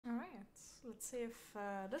Let's see if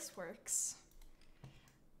this works.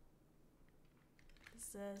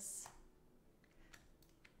 This is...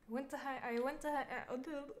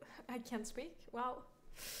 I can't speak. Wow.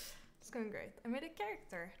 It's going great. I made a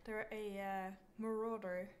character. They're a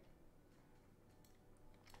marauder.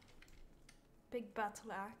 Big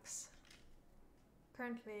battle axe.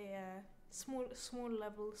 Currently small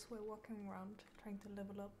levels. We're walking around trying to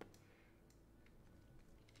level up.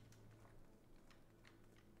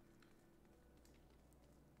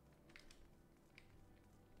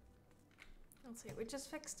 Let's see, we just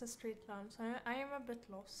fixed the street lamps. I am a bit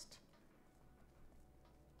lost.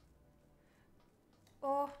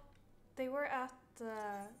 Oh, they were at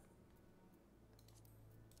the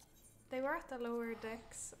lower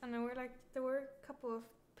decks, and there were a couple of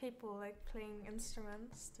people like playing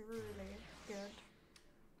instruments. They were really good.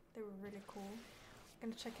 They were really cool.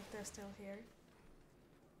 I'm gonna check if they're still here.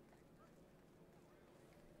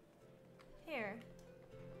 Here.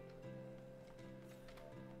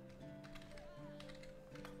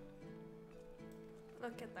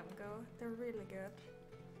 Look at them go. They're really good.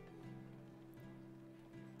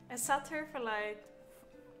 I sat here for like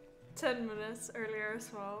 10 minutes earlier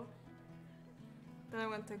as well. Then I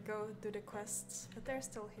went to go do the quests, but they're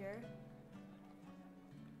still here.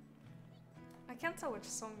 I can't tell which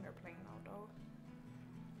song they're playing now though.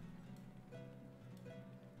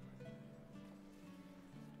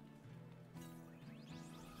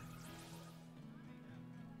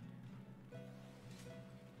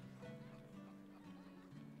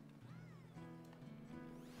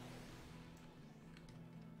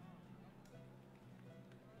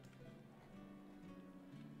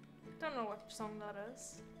 Don't know what song that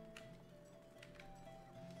is.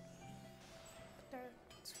 But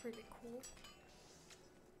it's really cool.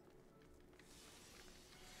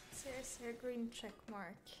 Seriously, a green check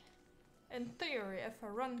mark. In theory, if I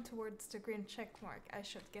run towards the green check mark, I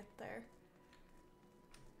should get there.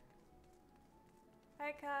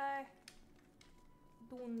 Hi Kai!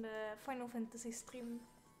 Doing the Final Fantasy stream.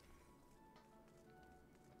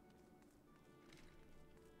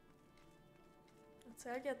 So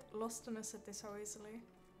I get lost in a city so easily.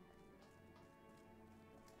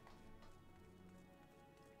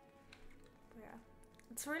 But yeah,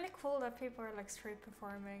 it's really cool that people are like street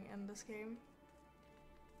performing in this game.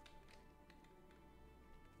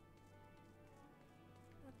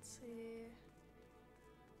 Let's see.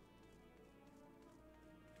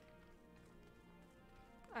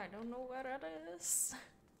 I don't know where that is.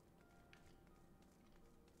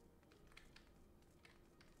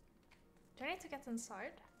 Do I need to get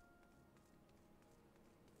inside?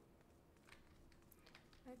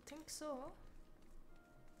 I think so.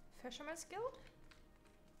 Fisherman's Guild?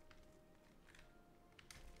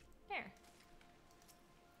 Here.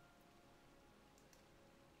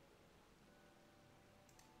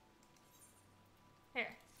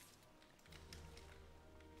 Here.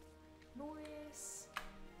 Louis.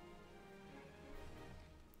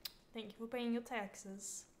 Thank you for paying your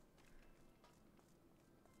taxes.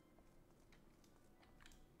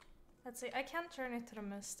 Let's see, I can't journey to the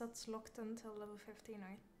mist, that's locked until level 15,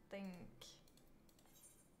 I think.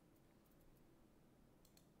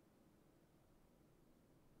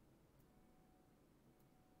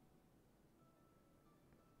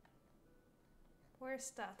 Where's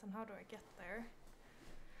that and how do I get there?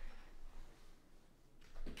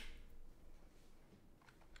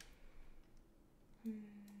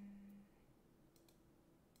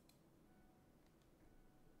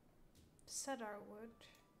 Cedarwood.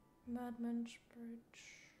 Madman's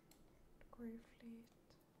Bridge, Greyfleet,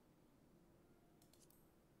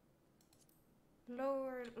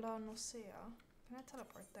 Lower La Nosea. Can I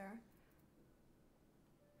teleport there?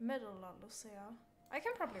 Middle La Nosea. I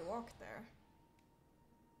can probably walk there.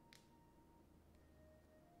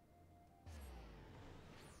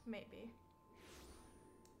 Maybe.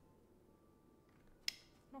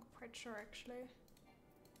 Not quite sure actually.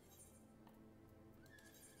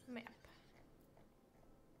 Map.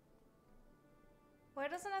 Why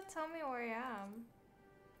doesn't it tell me where I am?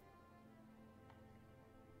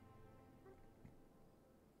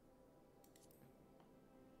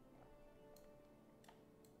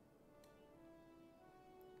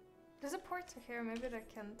 There's a port here, maybe that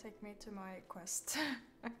can take me to my quest.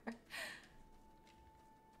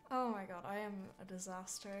 Oh my god, I am a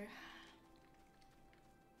disaster.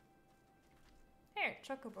 Here,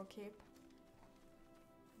 Chocobo Keep.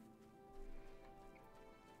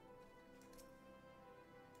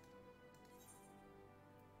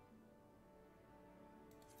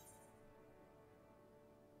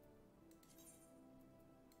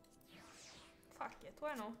 Fuck it,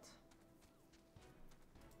 why not?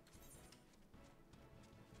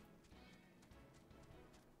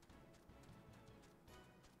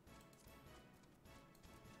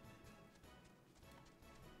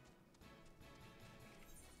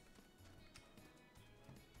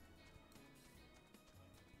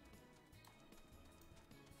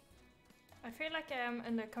 I feel like I am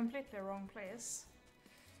in the completely wrong place.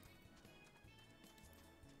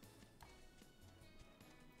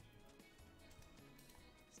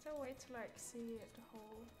 Is there a way to like see the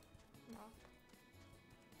whole map?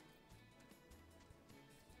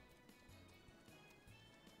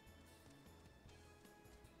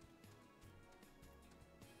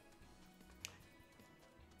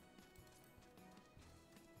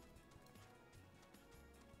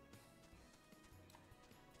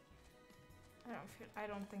 I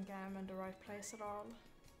don't think I am in the right place at all.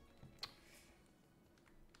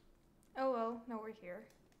 Oh well, now we're here.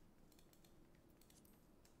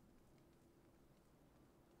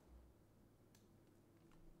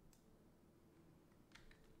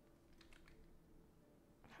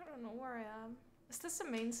 I don't know where I am. Is this the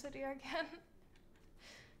main city again?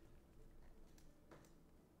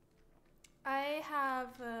 I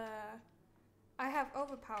have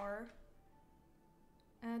overpower.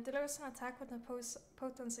 Delivers an attack with a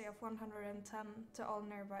potency of 110 to all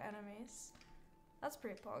nearby enemies. That's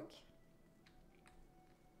pretty pog.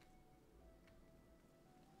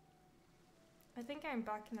 I think I'm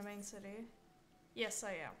back in the main city. Yes,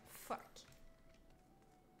 I am. Fuck.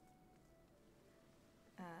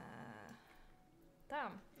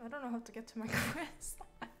 Damn, I don't know how to get to my quest.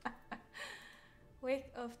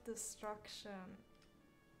 Wake of Destruction.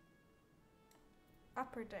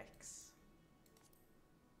 Upper decks.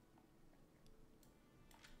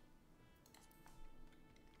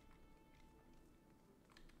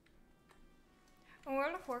 In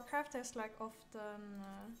World of Warcraft, there's like often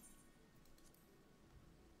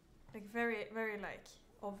like very like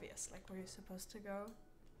obvious like where you're supposed to go.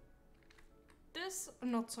 This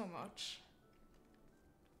not so much.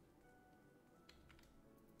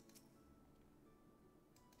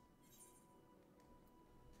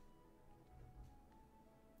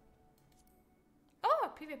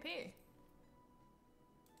 Oh, PvP.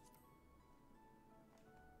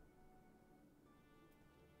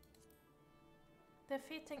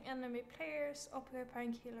 Defeating enemy players,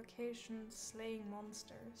 occupying key locations, slaying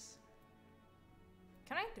monsters.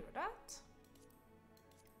 Can I do that?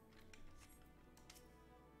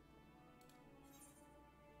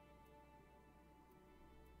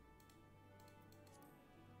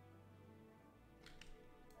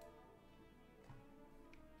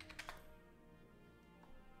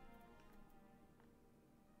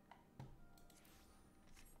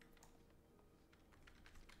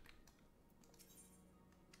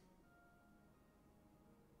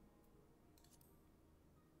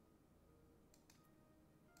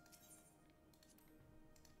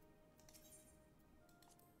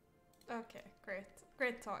 Okay, great.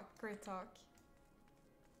 Great talk, great talk.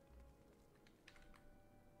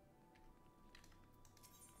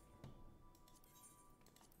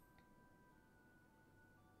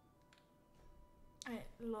 I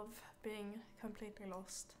love being completely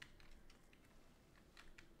lost.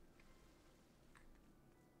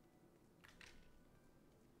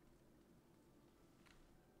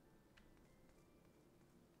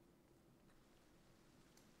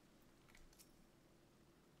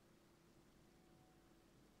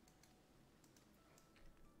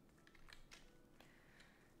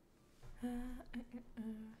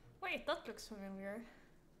 Wait, that looks familiar.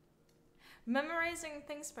 Memorizing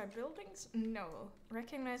things by buildings? No.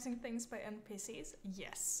 Recognizing things by NPCs?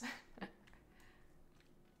 Yes.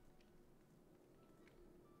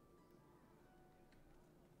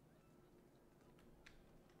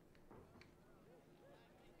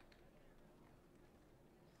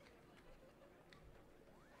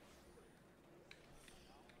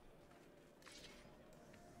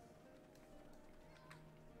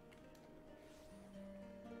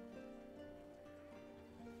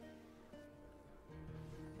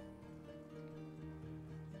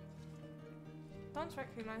 Don't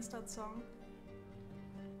recognize that song.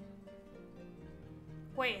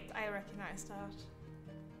 Wait, I recognize that.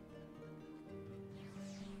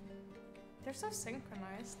 They're so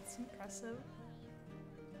synchronized, it's impressive.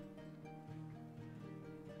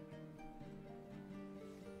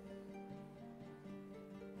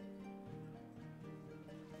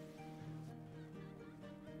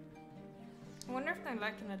 I wonder if they're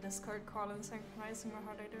like in a Discord call and synchronizing or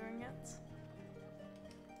how they're doing it.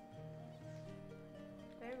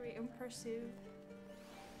 Very impressive.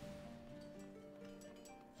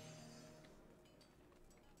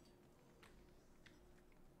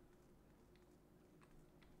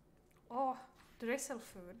 Oh, do they sell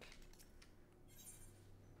food?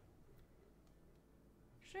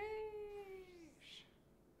 Sheesh.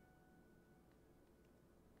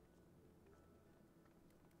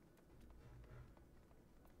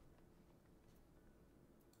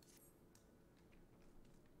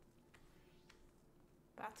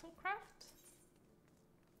 Battlecraft?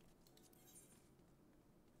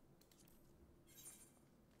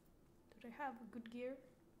 Do they have good gear?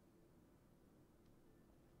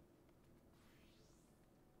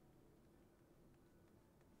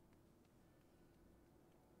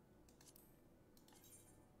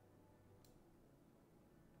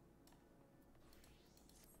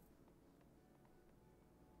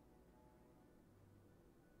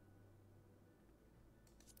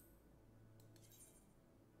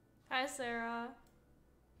 Hi Sarah.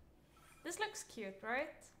 This looks cute, right?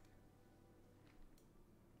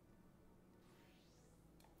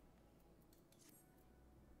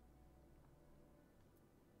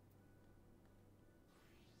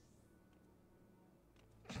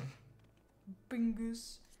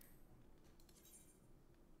 Bingus.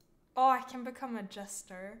 Oh, I can become a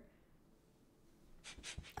jester.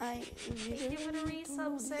 Thank you for the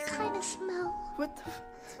resub, Sarah. Kind of smell What the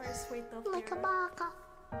It's very sweet of like you. a baka.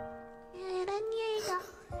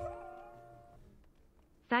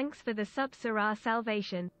 Thanks for the sub, Sarah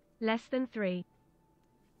Salvation. Less than 3.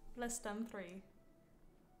 Less than 3.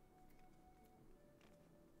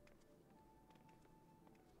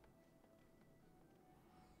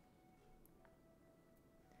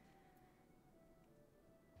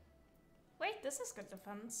 Wait, this is good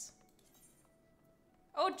defense.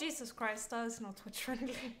 Oh Jesus Christ, that is not Twitch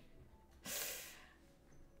friendly.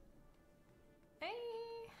 Hey.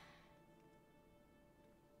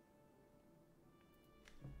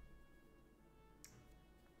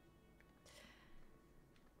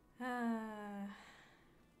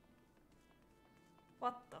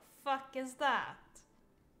 What the fuck is that?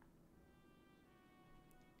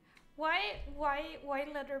 Why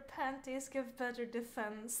leather panties give better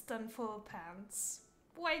defense than full pants?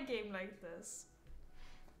 Why game like this?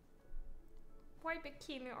 Why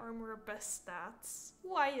bikini armor best stats?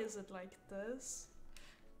 Why is it like this?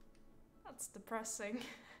 That's depressing.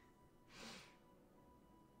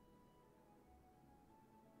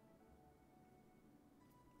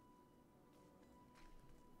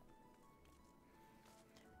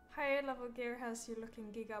 Higher level gear has you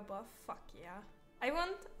looking giga buff. Fuck yeah. I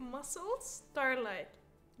want muscles that are like,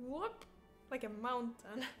 whoop, like a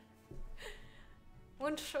mountain.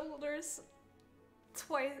 Want shoulders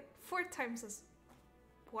 4 times as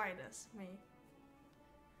wide as me.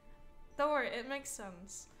 Don't worry, it makes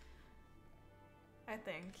sense. I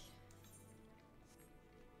think.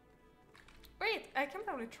 Wait, I can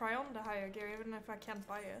probably try on the higher gear even if I can't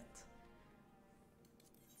buy it.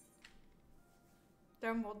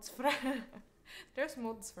 There are mods for There's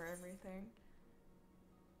mods for everything.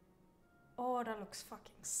 Oh, that looks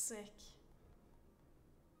fucking sick.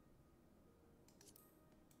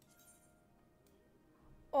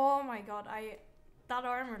 Oh my god, that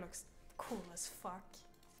armor looks cool as fuck.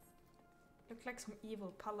 Look like some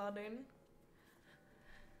evil paladin.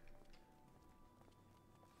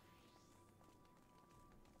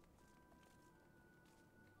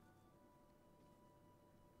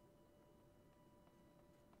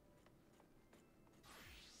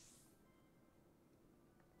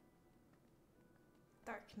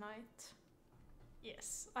 Dark Knight.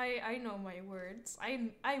 Yes, I know my words.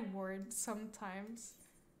 I word sometimes.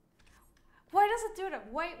 Why does it do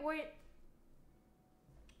that? Why?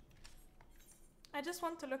 I just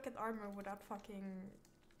want to look at armor without fucking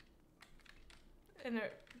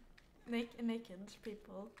naked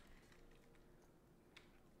people.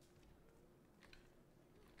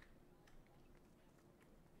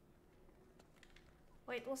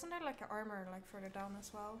 Wait, wasn't there like an armor like further down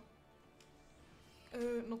as well?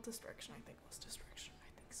 Not destruction, I think it was destruction.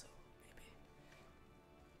 I think so, maybe.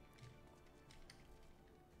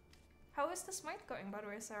 How is the smite going, by the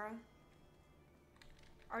way, Sarah?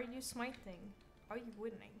 Are you smiting? Are you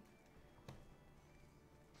winning?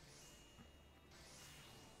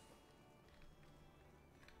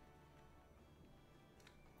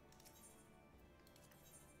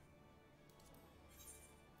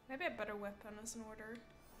 Maybe a better weapon is in order.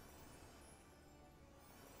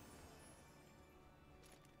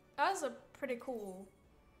 That's a pretty cool.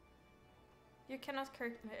 You cannot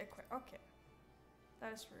currently equip. Okay.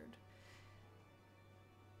 That is rude.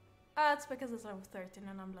 It's because it's level 13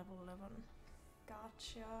 and I'm level 11.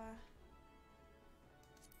 Gotcha.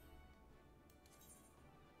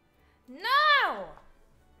 No!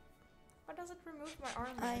 Why does it remove my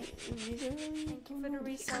armor? I literally Thank you for the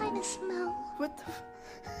resub. Kind of smell What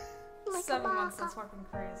the like 7 a months, baka. that's fucking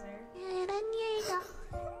crazy.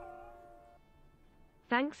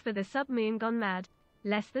 Thanks for the sub, Moon Gone Mad.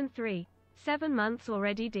 Less than 3. 7 months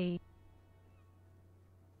already, D.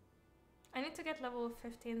 I need to get level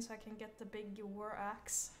 15 so I can get the big war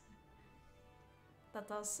axe. that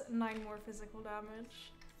does 9 more physical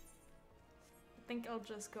damage. I think I'll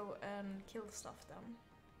just go and kill stuff then.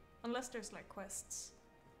 Unless there's like quests.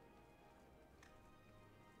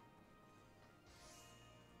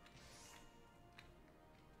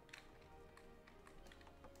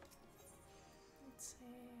 Let's see.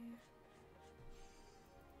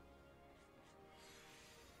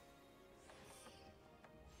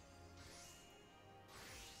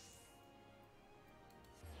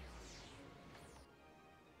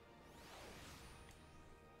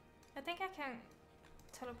 I think I can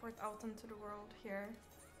teleport out into the world here.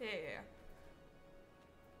 Yeah.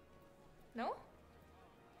 No?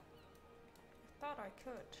 I thought I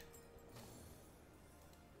could.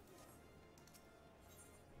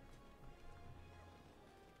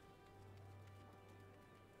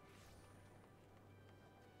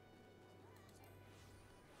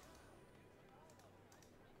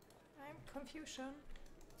 I'm confusion.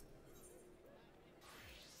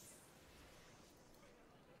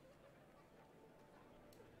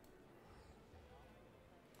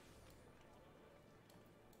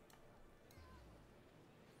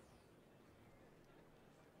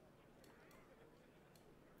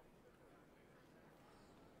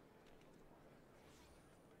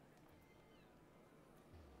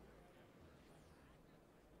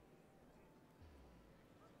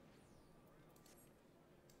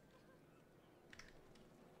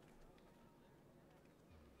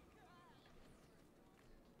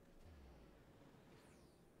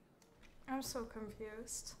 I'm so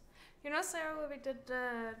confused. You know, Sarah, when we did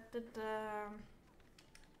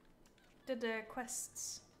the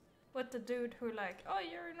quests with the dude who like, oh,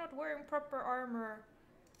 you're not wearing proper armor.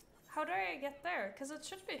 How do I get there? Because it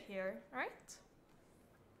should be here, right?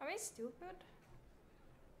 Am I stupid?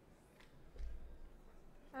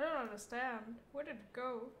 I don't understand. Where did it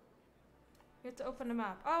go? You have to open the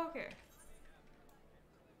map. Oh, okay.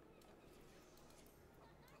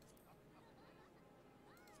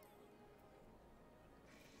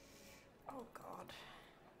 Oh god.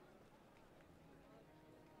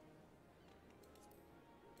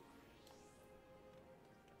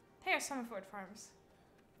 Here's Summerford Farms.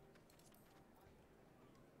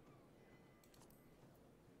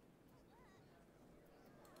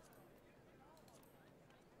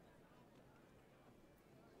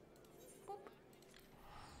 Boop.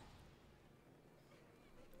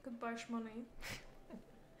 Goodbye, shmoney.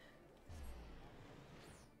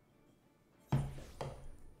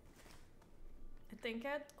 I think I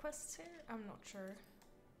had quests here? I'm not sure.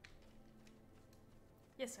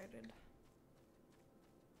 Yes, I did.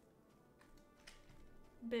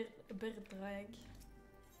 Birdreg.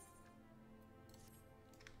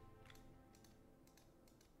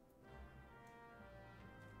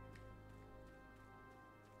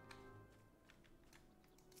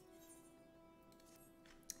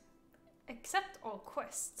 Accept all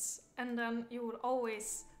quests, and then you will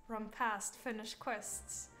always run past finished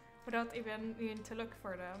quests without even needing to look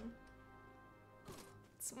for them.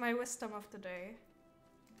 It's my wisdom of the day.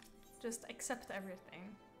 Just accept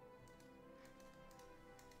everything.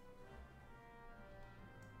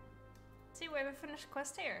 See, we have a finished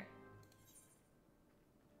quest here.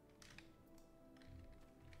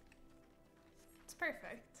 It's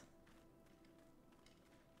perfect.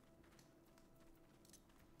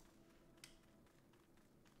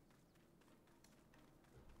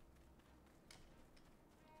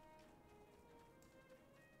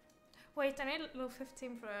 Wait, I need level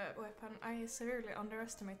 15 for a weapon. I severely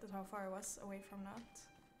underestimated how far I was away from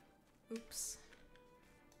that. Oops.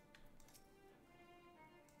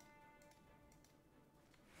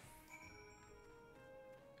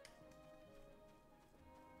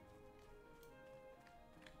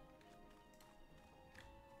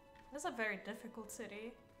 This is a very difficult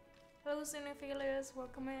city. Hello cinephilias,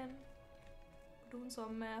 welcome in. Doing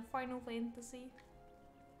some Final Fantasy.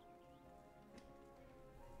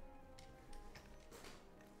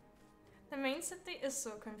 The main city is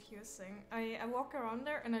so confusing. I walk around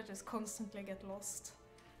there and I just constantly get lost.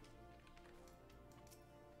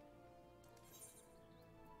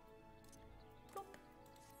 Boop.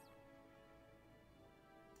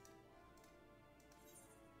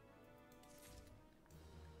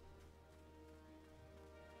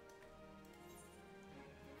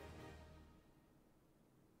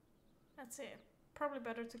 That's it. Probably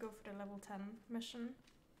better to go for the level 10 mission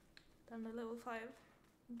than the level 5.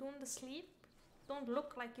 Doing the sleep? Don't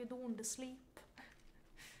look like you're doing the sleep.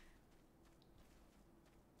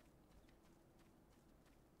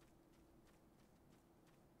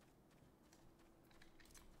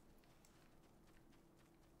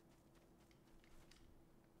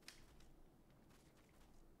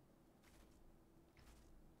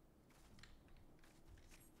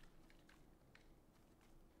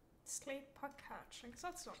 sleep puck hatching, 'cause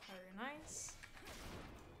that's not very nice.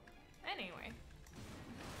 Anyway.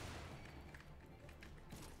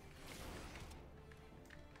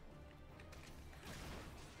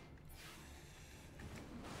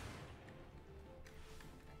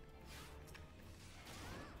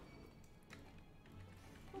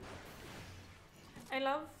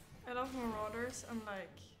 I love Marauders and like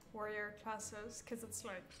warrior classes, cause it's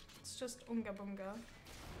like it's just unga bunga.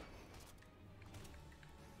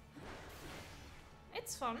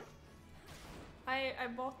 It's fun. I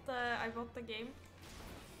bought the game.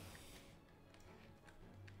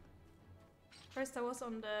 First I was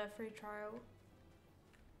on the free trial.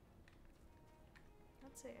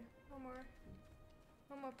 Let's see.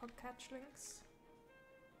 No more puck catch links.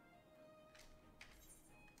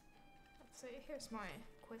 Let's see, here's my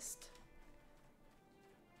quest.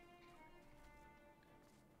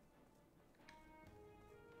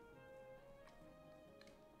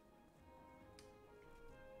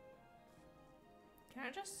 Can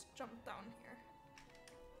I just jump down here?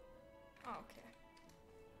 Oh, okay.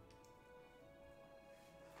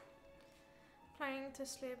 Planning to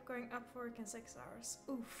sleep, going up for work in 6 hours.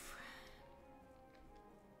 Oof.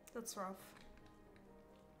 That's rough.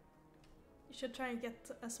 You should try and get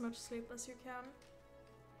as much sleep as you can.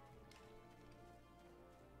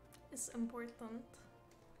 It's important.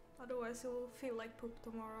 Otherwise you'll feel like poop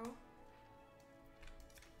tomorrow.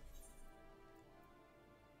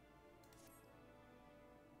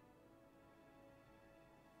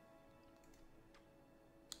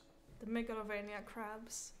 The Megalovania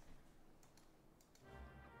crabs.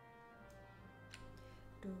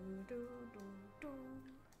 Do do do do.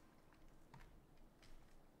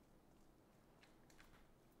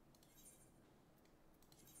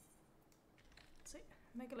 Let's see,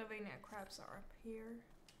 Megalovania crabs are up here.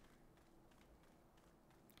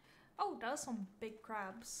 Oh, there's some big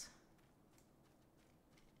crabs.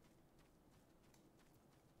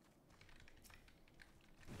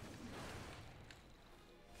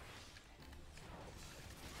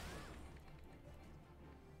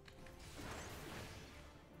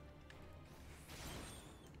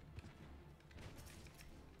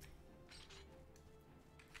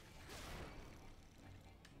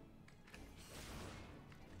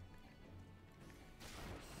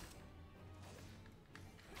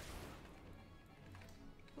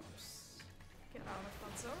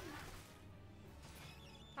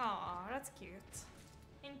 Aw, that's cute.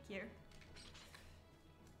 Thank you.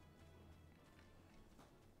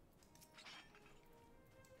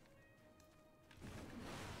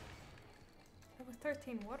 I have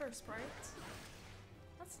 13 water sprites.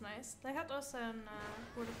 That's nice. They had us in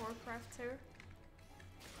World of Warcraft too.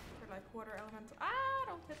 For like water elemental. Ah,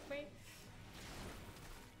 don't hit me.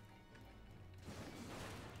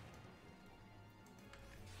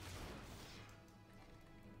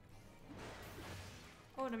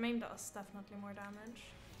 Oh, the main does definitely more damage.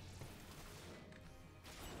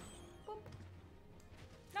 Boop.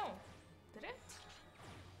 No, did it?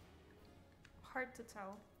 Hard to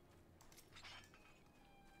tell.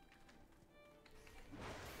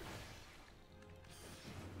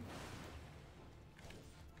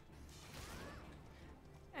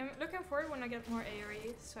 I'm looking forward when I get more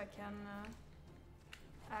AoE so I can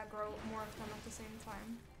aggro more of them at the same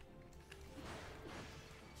time.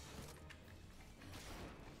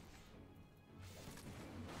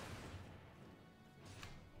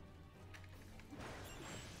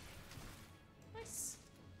 Nice.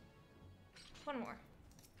 One more.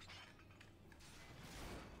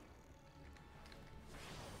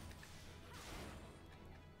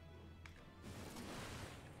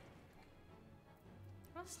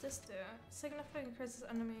 What's this do? Significantly increases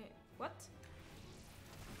enemy... What?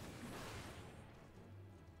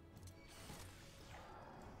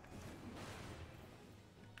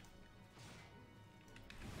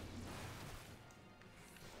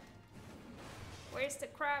 Where's the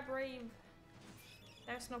crab rave?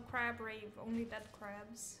 There's no crab rave, only dead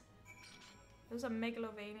crabs. Those are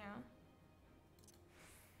Megalovania.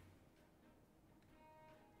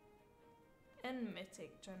 And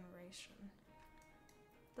Mythic Generation.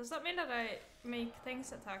 Does that mean that I make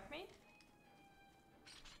things attack me?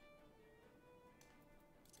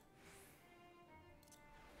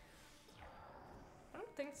 I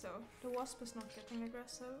don't think so. The wasp is not getting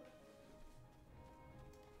aggressive.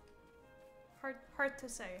 Hard to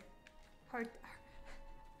say. Hard.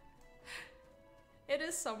 It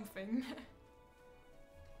is something.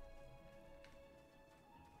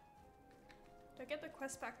 Do I get the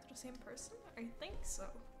quest back to the same person? I think so.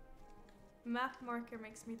 Map marker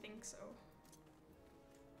makes me think so.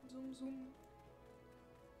 Zoom zoom.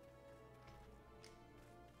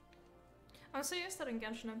 I'm so used that in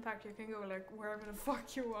Genshin Impact you can go like wherever the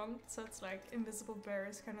fuck you want, so it's like invisible bear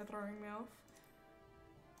is kind of throwing me off.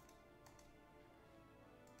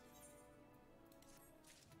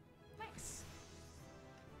 Nice.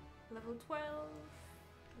 Level 12.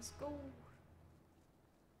 Let's go.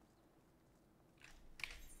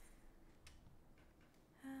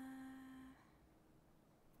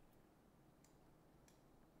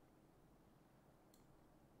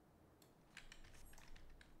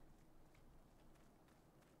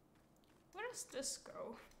 Where does this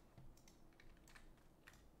go?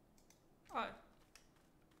 Oh. I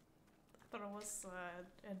thought it was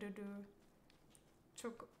a doo-doo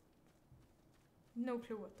choco. No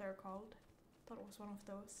clue what they're called. Thought it was one of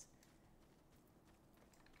those.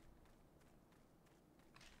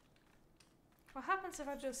 What happens if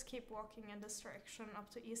I just keep walking in this direction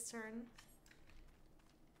up to Eastern?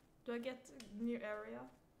 Do I get a new area?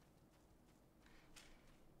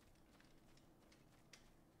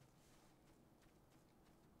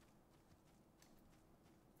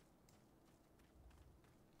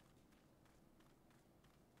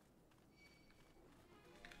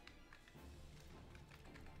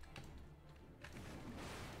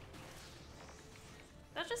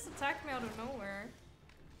 That just attacked me out of nowhere.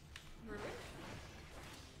 Really?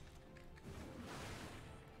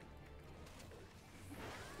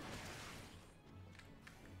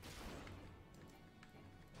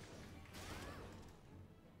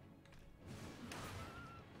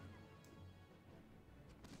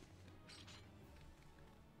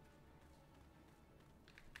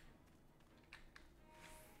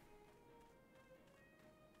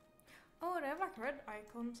 Oh, they have like red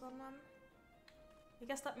icons on them. I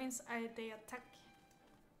guess that means they attack.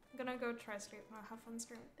 I'm gonna go try sleep now, have fun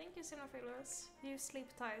stream. Thank you, Cinephilos. You sleep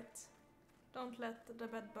tight. Don't let the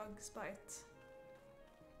bed bugs bite.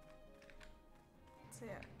 So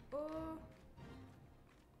yeah. Oh.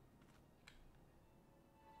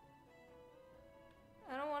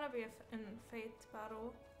 I don't want to be in Fate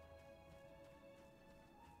battle.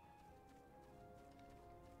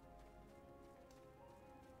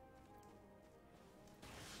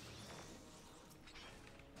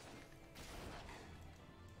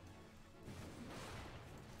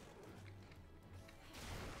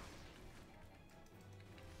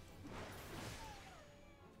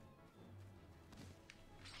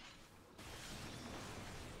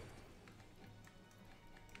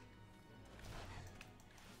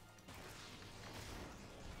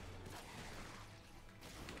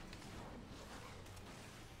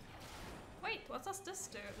 Wait, what does this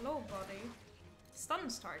do? Low body.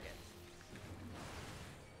 Stuns target.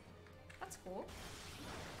 That's cool.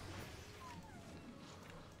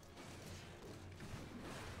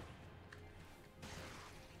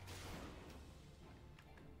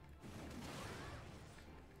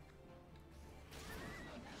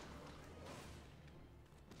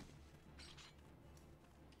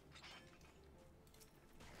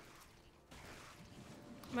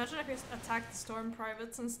 Imagine if we attacked Storm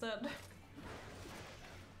Privates instead.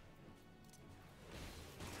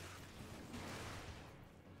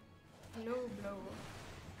 Low blow.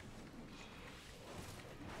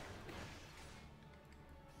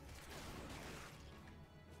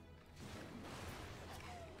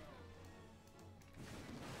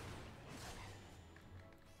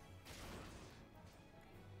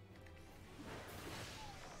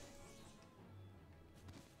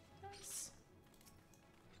 Nice.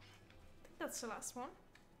 I think that's the last one.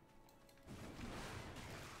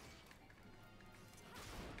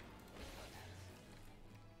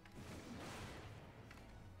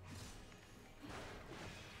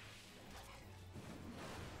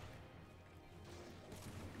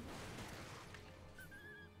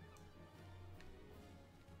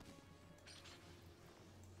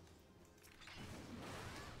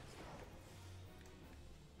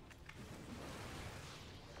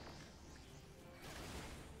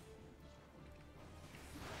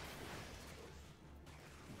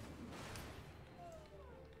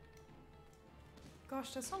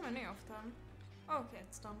 Gosh, there's so many of them. Oh, okay,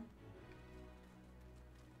 it's done.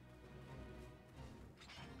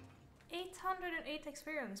 808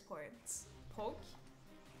 experience points. Poke?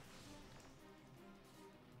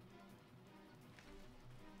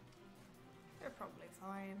 They're probably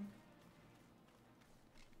fine.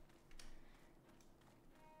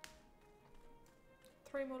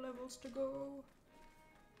 Three more levels to go.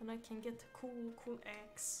 And I can get cool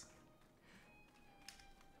eggs.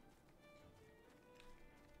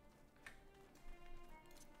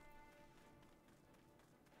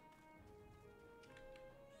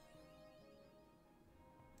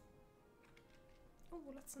 Oh,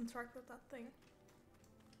 let's interact with that thing.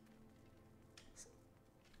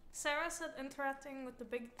 Sarah said interacting with the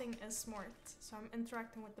big thing is smart, so I'm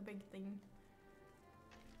interacting with the big thing.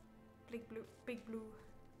 Big blue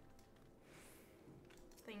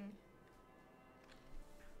thing.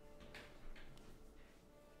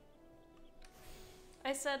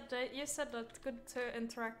 I said, you said that good to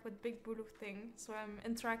interact with big blue thing, so I'm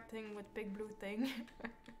interacting with big blue thing.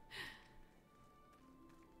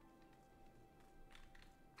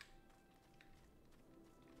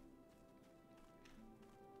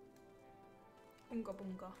 Unga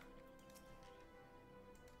bunga.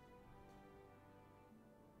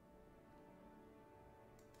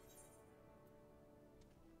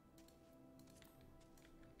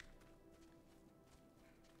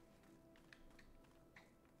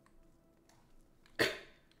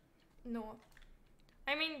 No.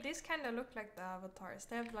 I mean, these kind of look like the avatars.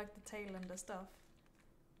 They have like the tail and the stuff.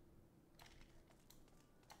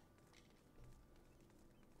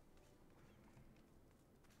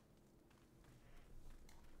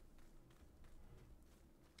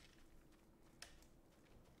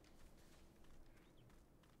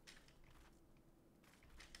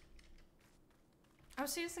 I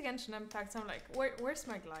was used to Genshin Impact, so I'm like, where's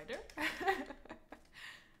my glider?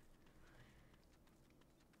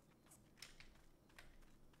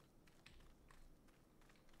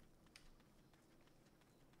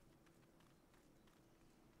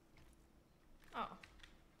 Oh.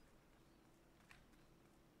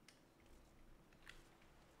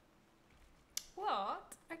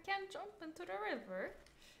 What? I can't jump into the river?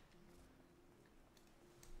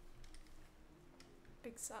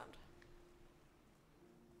 Big sad.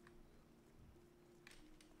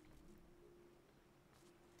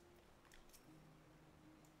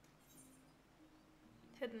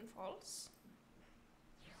 Hidden Falls.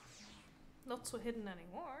 Not so hidden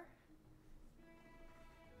anymore.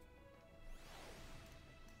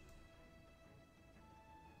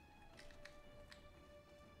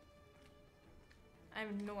 I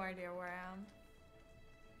have no idea where I am.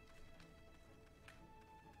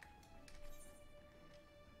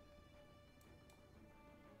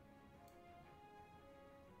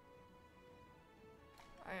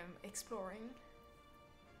 I am exploring.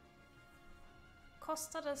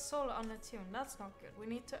 Costa del Sol unattuned. That's not good. We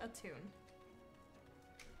need to attune.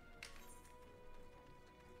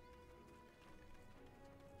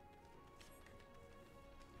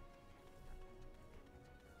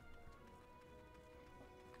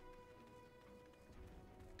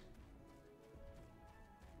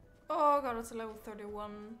 Oh god, it's a level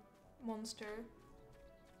 31 monster.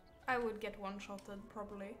 I would get one-shotted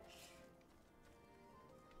probably.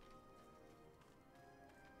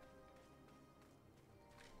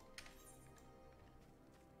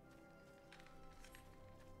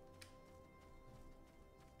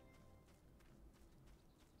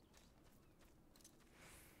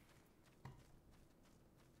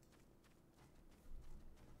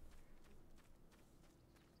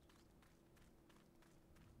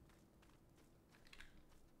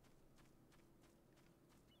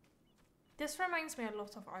 This reminds me a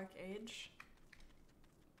lot of Arc-Age.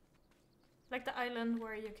 Like the island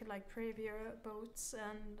where you could like preview boats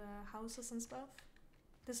and houses and stuff.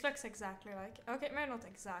 This looks exactly like... Okay, maybe not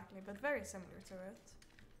exactly, but very similar to it.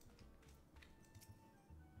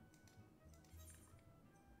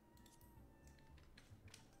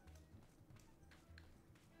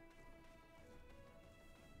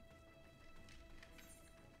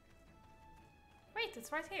 Wait,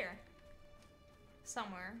 it's right here.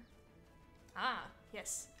 Somewhere. Ah,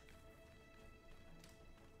 yes.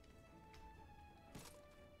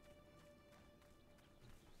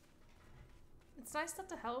 It's nice that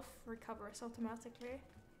the health recovers automatically.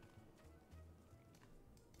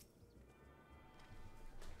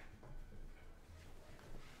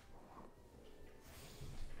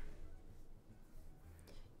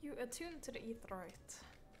 You attune to the aetheryte.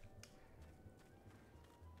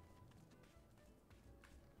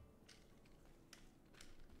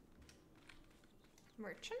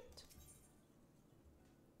 Merchant?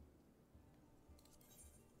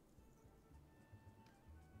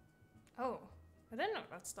 Oh, I didn't know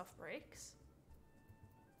that stuff breaks.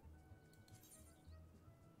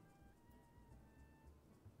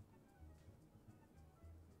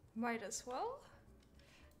 Might as well.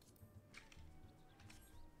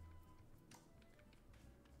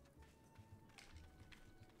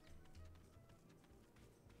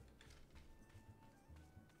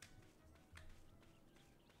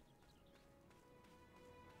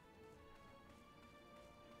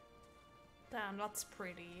 Damn, that's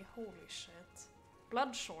pretty. Holy shit.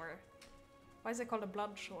 Bloodshore. Why is it called a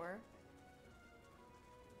bloodshore?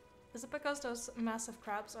 Is it because those massive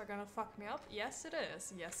crabs are gonna fuck me up? Yes it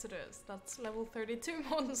is, yes it is. That's level 32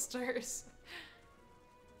 monsters.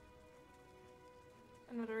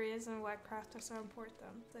 Another reason why crafters are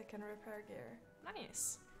important. They can repair gear.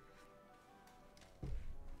 Nice.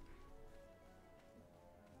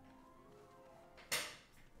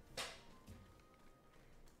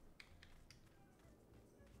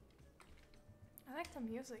 I like the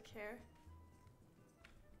music here.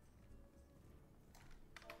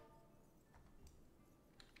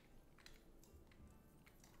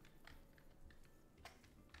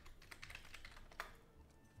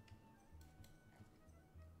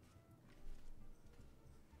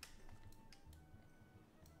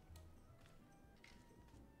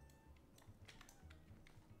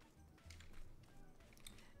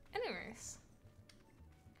 Anyways.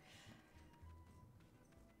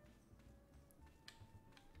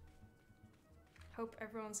 Hope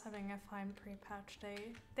everyone's having a fine pre-patch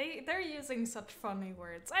day. They're using such funny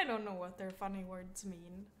words. I don't know what their funny words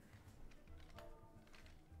mean.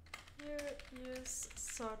 You use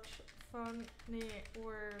such funny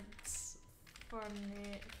words.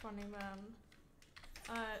 Funny man.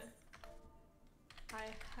 I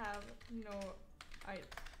have no idea.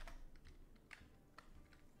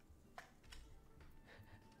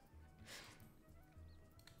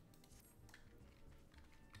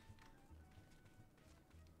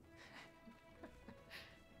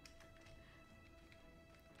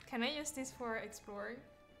 Can I use these for exploring?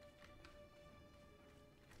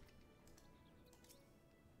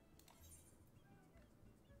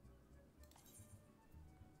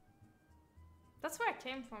 That's where I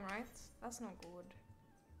came from, right? That's not good.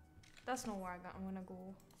 That's not where I'm gonna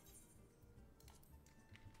go.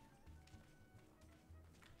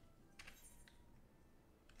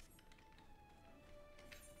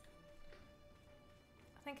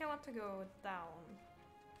 I think I want to go down.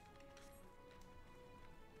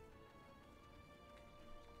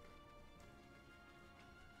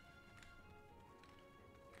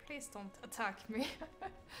 Please don't attack me.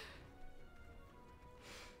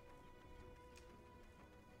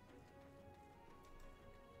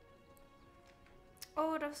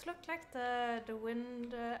 Oh, those look like the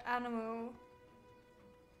wind animal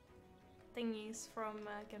thingies from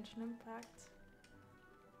Genshin Impact.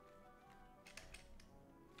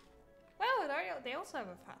 Well, they also have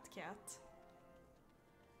a fat cat.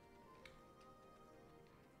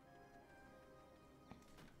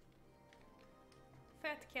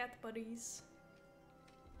 Fat cat buddies.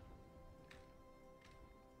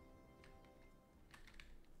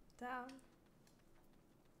 Down.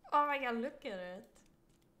 Oh my god, look at it.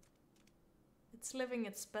 It's living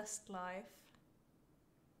its best life.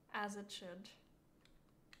 As it should.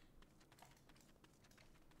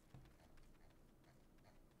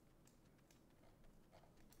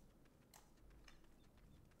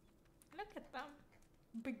 Look at them.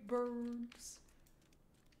 Big birds.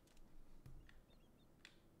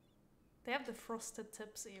 They have the frosted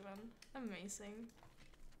tips even. Amazing.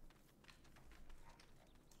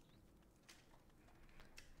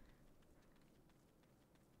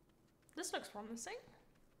 This looks promising.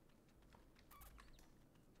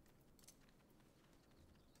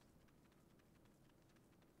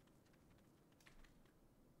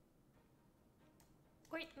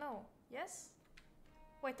 Wait, no. Yes?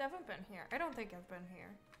 Wait, I haven't been here. I don't think I've been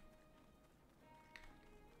here.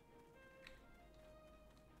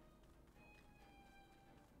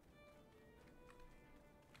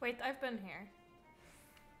 Wait, I've been here.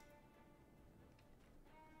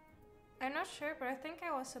 I'm not sure, but I think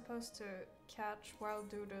I was supposed to catch wild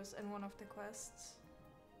doodles in one of the quests.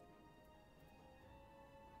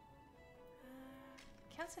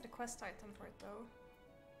 Can't see the quest item for it though.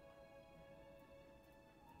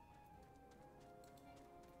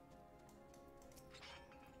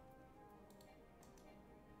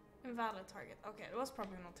 Invalid target. Okay, it was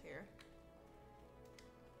probably not here.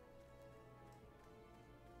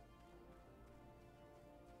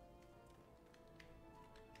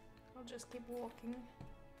 I'll just keep walking.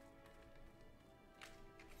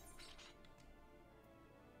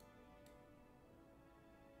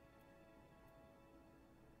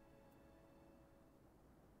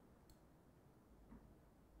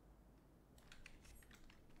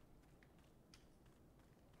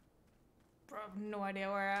 Bro, I have no idea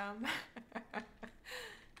where I am.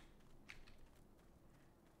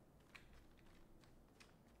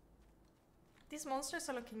 These monsters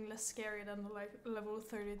are looking less scary than the like level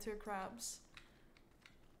 32 crabs.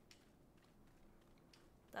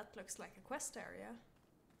 That looks like a quest area.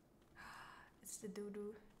 It's the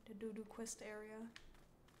doo-doo quest area.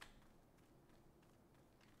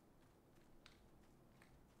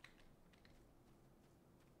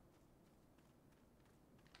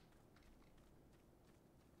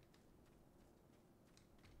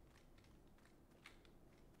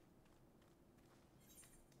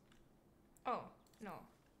 No,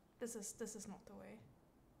 this is not the way.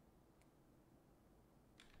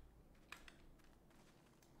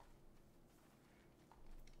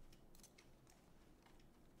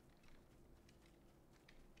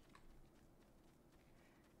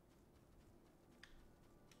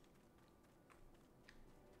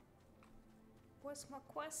 Where's my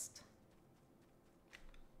quest?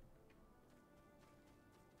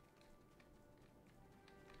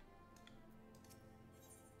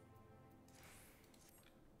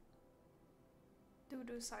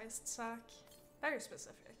 Doo-doo sized sack. Very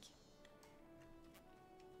specific.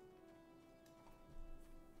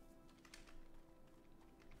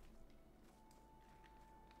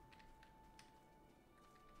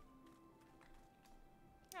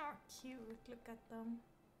 Oh, cute. Look at them.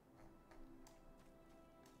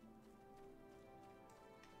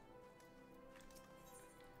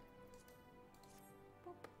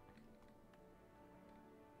 Boop.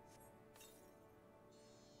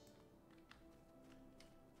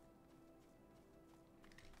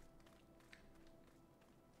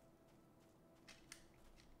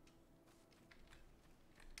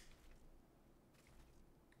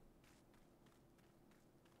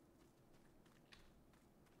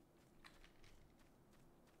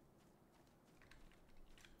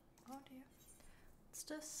 Oh dear. What's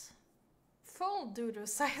this? Full doo-doo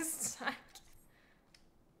sized sack.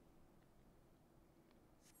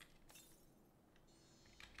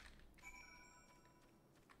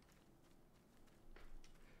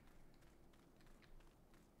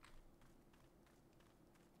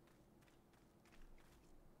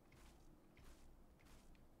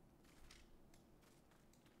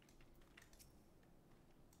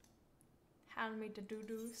 Hand me the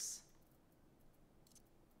doo-doos.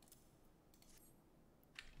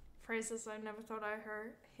 Phrases I never thought I'd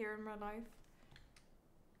hear in my life.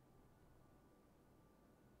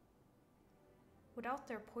 Without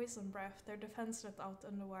their poison breath, they're defenseless out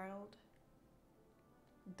in the wild.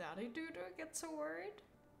 Daddy Doo-doo gets so worried?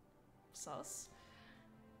 Sus.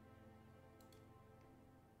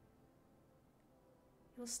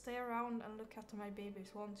 You'll stay around and look after my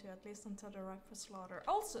babies, won't you? At least until they're ripe for slaughter.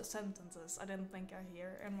 Also sentences I didn't think I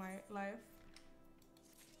hear in my life.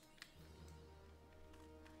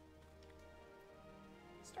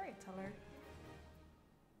 Storyteller.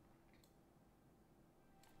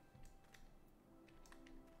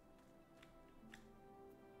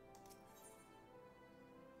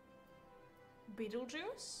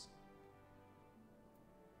 Beetlejuice?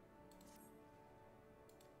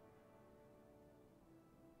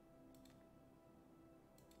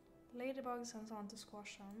 Ladybug sends on to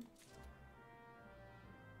squash them.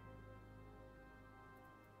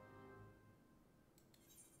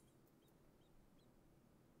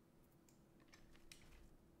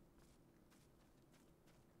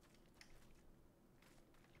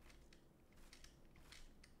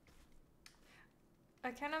 I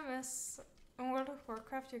kind of miss, in World of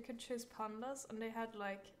Warcraft you could choose pandas and they had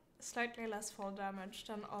like slightly less fall damage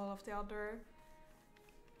than all of the other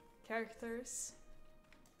characters.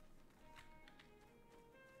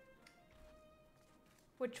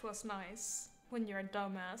 Which was nice when you're a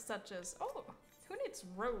dumbass that just, oh, who needs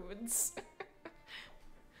roads?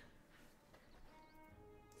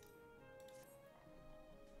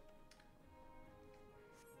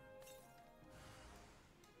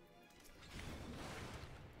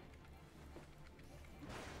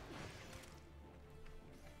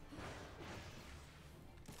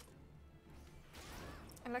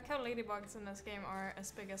 I like how ladybugs in this game are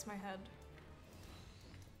as big as my head.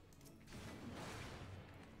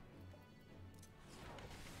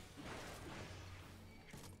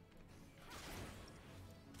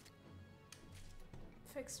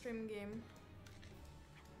 Fixed stream game.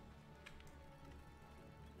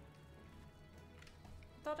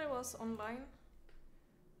 Thought it was online.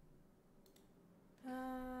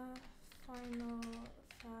 Final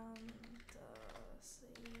Fantasy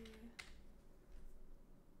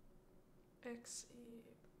XE.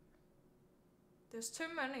 There's too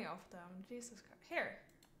many of them. Jesus Christ. Here.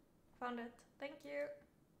 Found it. Thank you.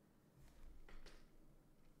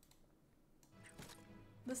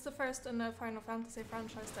 This is the first in the Final Fantasy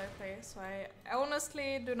franchise that I play, so I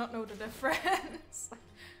honestly do not know the difference.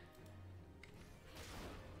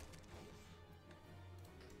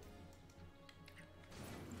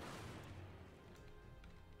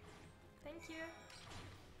 Thank you.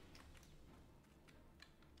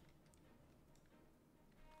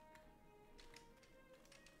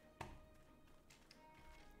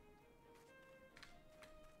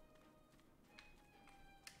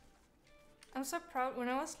 I'm so proud. When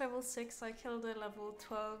I was level 6, I killed a level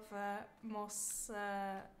 12 moss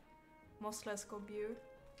Mossless Gobu.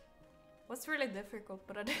 Was really difficult,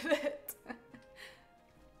 but I did it.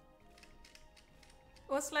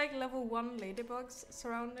 It was like level 1 ladybugs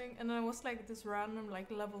surrounding, and then it was like this random like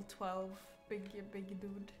level 12 big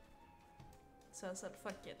dude. So I said,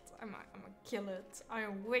 fuck it, I'm gonna kill it. I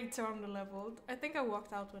am way too underleveled. I think I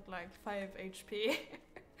walked out with like 5 HP.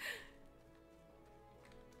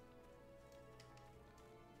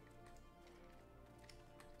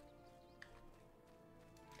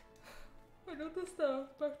 I noticed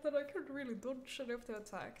back then I couldn't really dodge any of the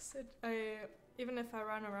attacks. Even if I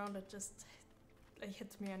ran around, it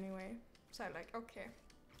hit me anyway. So I like, okay,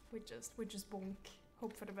 we just bonk,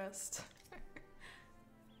 hope for the best.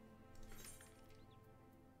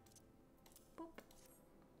 Boop.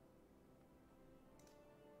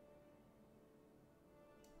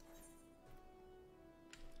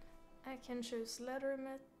 I can choose leather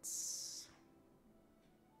mitts.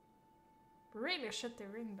 Really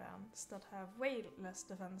shitty ring bands that have way less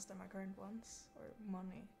defense than my current ones, or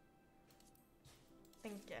money. I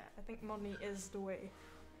think money is the way.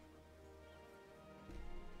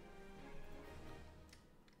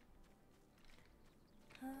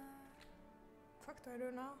 Fuck do I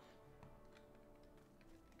do now?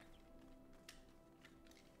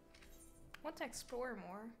 I want to explore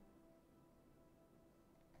more.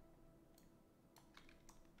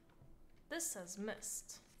 This says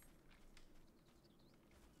mist.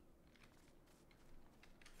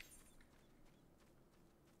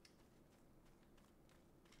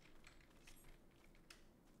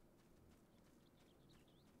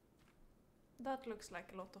 That looks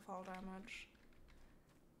like a lot of fall damage.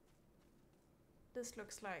 This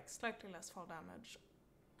looks like slightly less fall damage.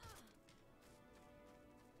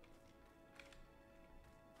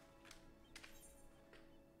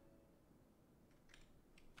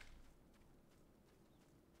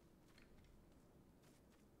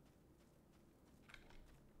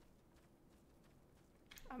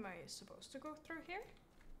 Am I supposed to go through here?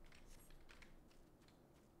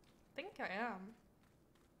 I think I am.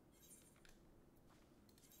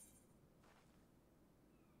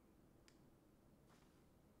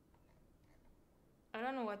 I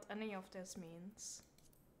don't know what any of this means.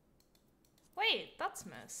 Wait, that's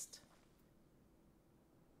mist.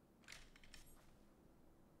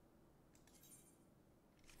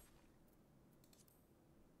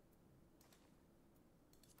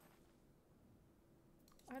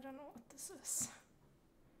 I don't know what this is.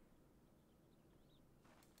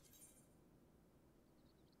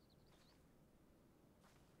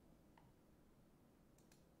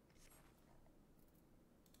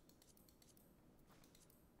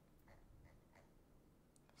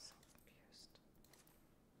 So confused.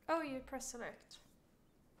 Oh, you press select.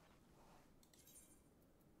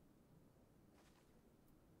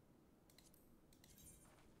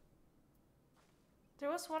 There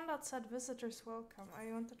was one that said visitors welcome.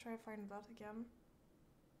 I want to try and find that again.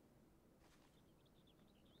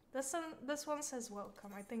 This one says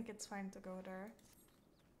welcome. I think it's fine to go there.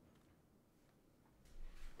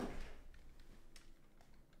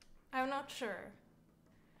 I'm not sure.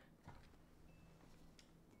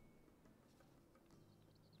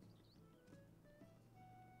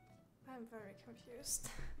 I'm very confused.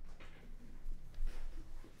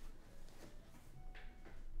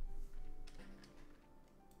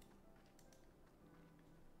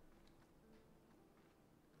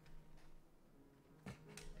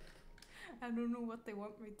 I don't know what they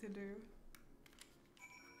want me to do.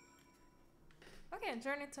 Okay,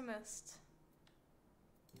 journey to mist.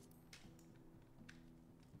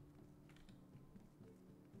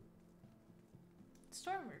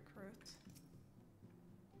 Storm recruit.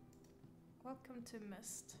 Welcome to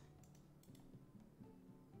mist.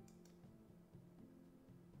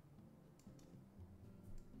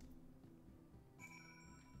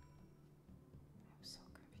 I'm so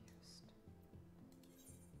confused.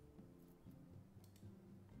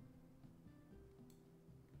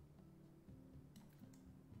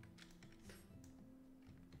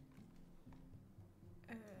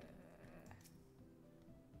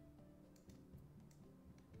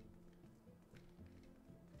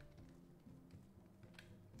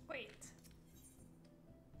 Wait.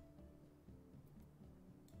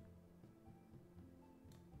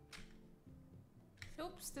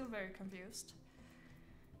 Nope, still very confused.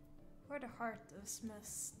 Where the heart is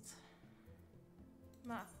mist.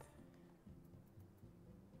 Map.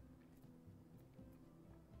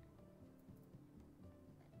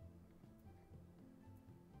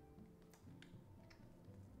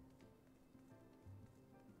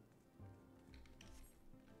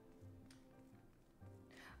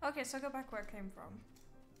 Okay, so go back where I came from.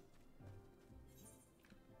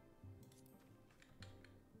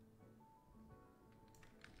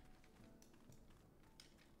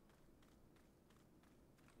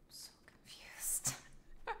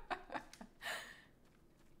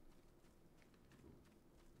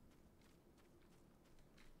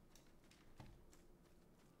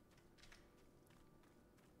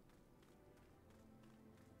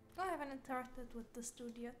 haven't interacted with this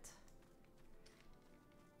dude yet.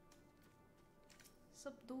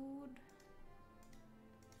 Sup, dude?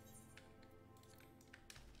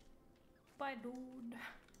 Bye, dude.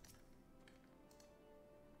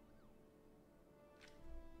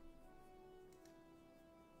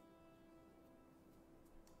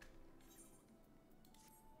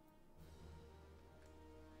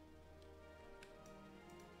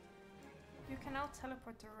 You can now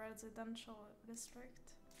teleport to a residential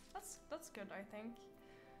district. That's good, I think.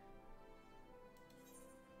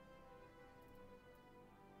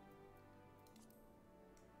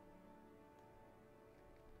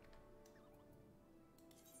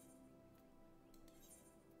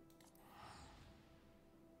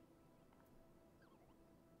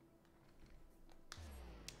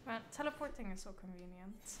 Man, teleporting is so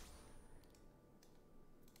convenient.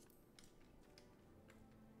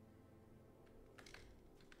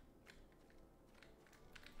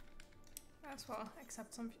 As well,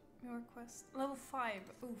 accept some more quests. Level 5,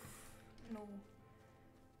 oof, no.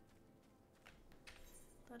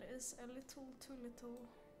 That is a little too little.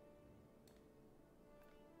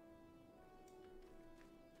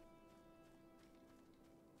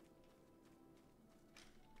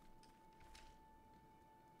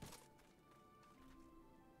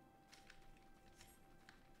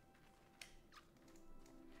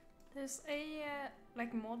 There's a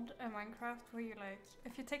like mod in Minecraft where you like,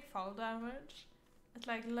 if you take fall damage, it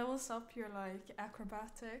like levels up your like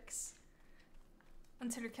acrobatics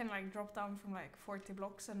until you can like drop down from like 40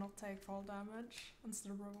 blocks and not take fall damage and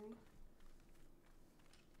still roll.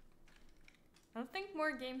 I don't think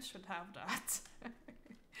more games should have that.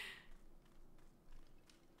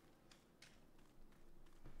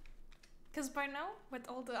 Cause by now, with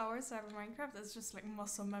all the hours I have in Minecraft, it's just like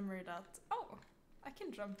muscle memory that, oh, I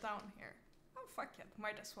can jump down here. Oh fuck it,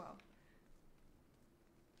 might as well.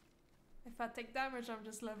 If I take damage, I'm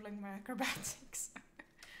just leveling my acrobatics.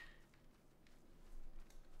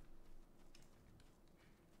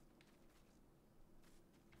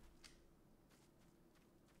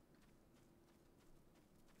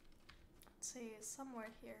 Let's see, somewhere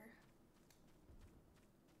here.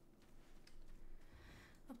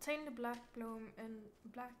 Obtain the black loam in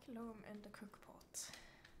the cookpot.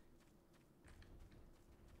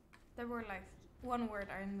 There were like one word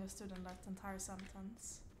I understood in that entire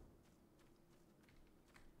sentence.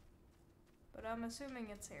 But I'm assuming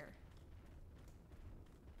it's here.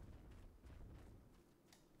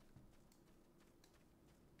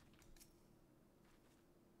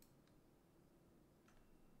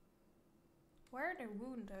 Where are they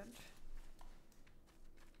wounded?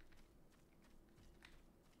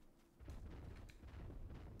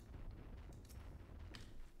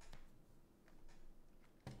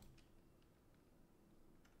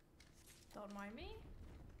 Don't mind me.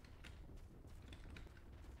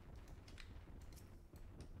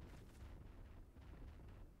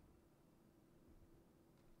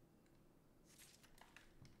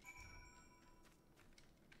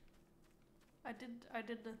 I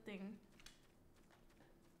did the thing.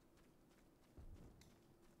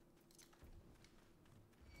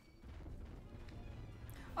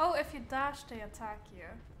 Oh, if you dash, they attack you.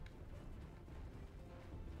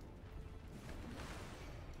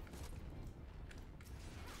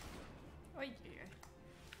 Oh yeah.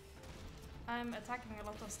 I'm attacking a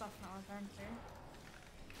lot of stuff now, apparently.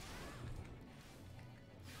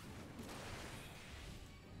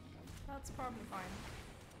 That's probably fine.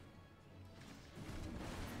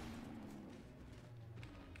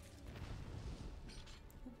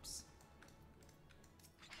 Oops.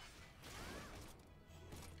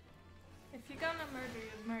 If you're gonna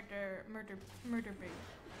murder big.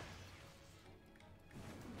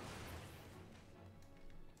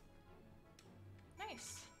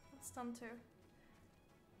 Nice. That's done too.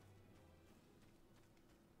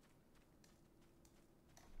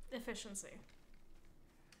 Efficiency.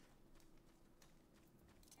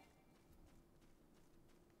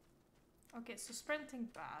 Okay, so sprinting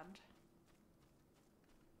bad.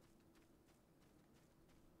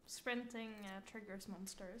 Sprinting triggers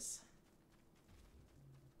monsters.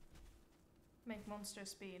 Make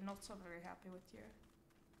monsters be not so very happy with you.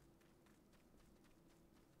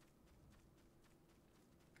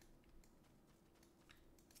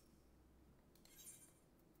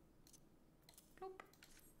 Bloop.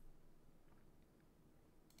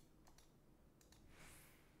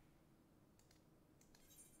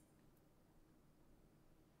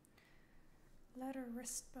 Leather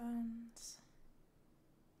wristbands.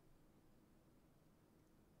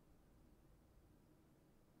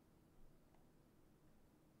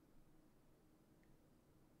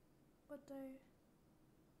 But they...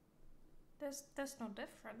 There's no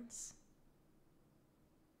difference.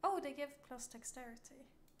 Oh, they give plus dexterity.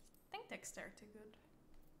 I think dexterity good.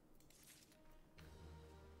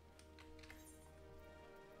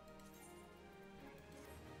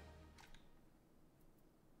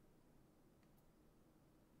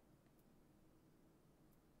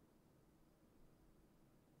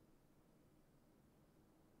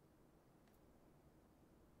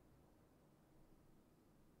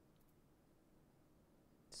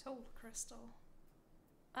 Soul crystal.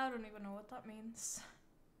 I don't even know what that means.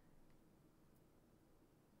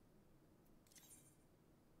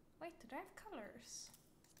 Wait, did I have colors?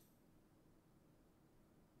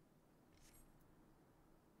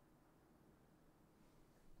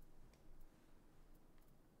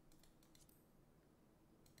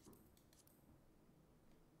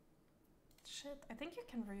 Shit, I think you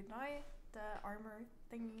can re-dye the armor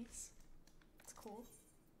thingies. It's cool.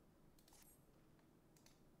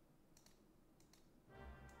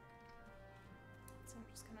 So I'm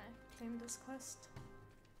just gonna claim this quest.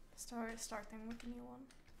 Starting with a new one.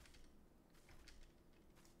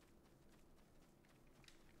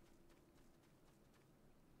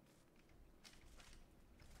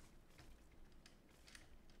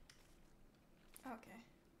 Okay.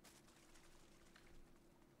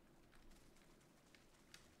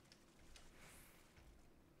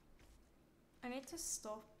 I need to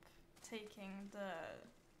stop taking the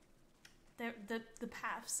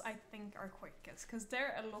paths I think are quickest, because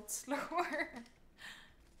they're a lot slower.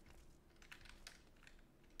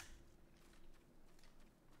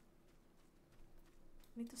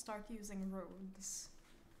 Need to start using roads.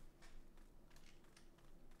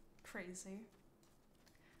 Crazy.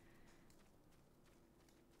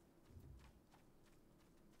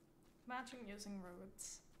 Imagine using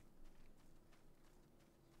roads.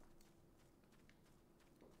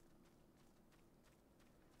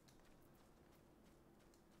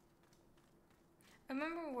 I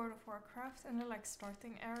remember in World of Warcraft, in the like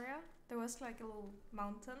starting area, there was like a little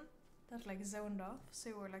mountain that like zoned off, so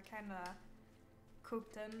you were like kinda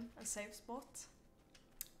cooped in a safe spot.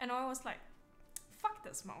 And I was like, fuck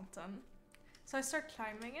this mountain. So I started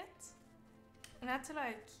climbing it, and I had to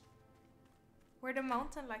like, where the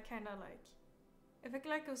mountain like kinda like, if it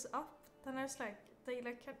like goes up, then there's like, they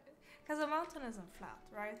like, because the mountain isn't flat,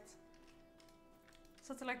 right?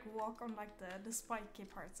 So to like walk on like the spiky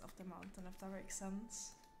parts of the mountain, if that makes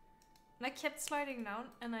sense. And I kept sliding down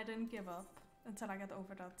and I didn't give up until I got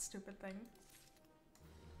over that stupid thing.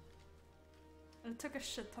 And it took a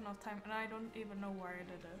shit ton of time and I don't even know why I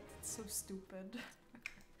did it. It's so stupid.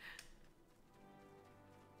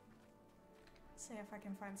 See if I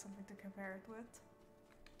can find something to compare it with.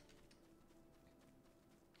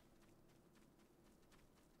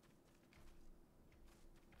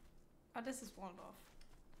 Oh, this is walled off.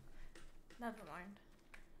 Never mind.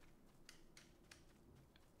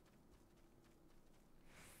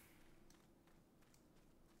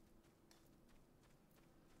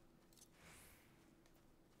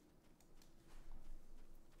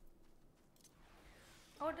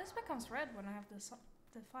 Oh, this becomes red when I have this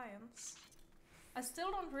Defiance. I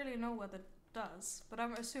still don't really know what it does, but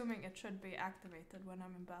I'm assuming it should be activated when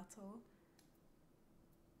I'm in battle.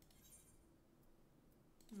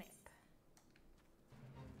 Map.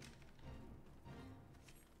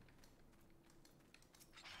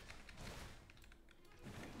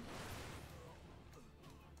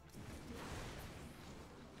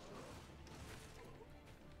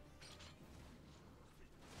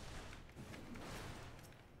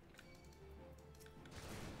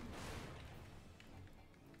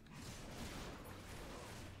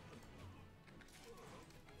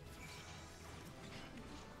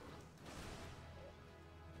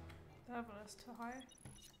 The level is too high,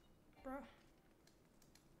 bro.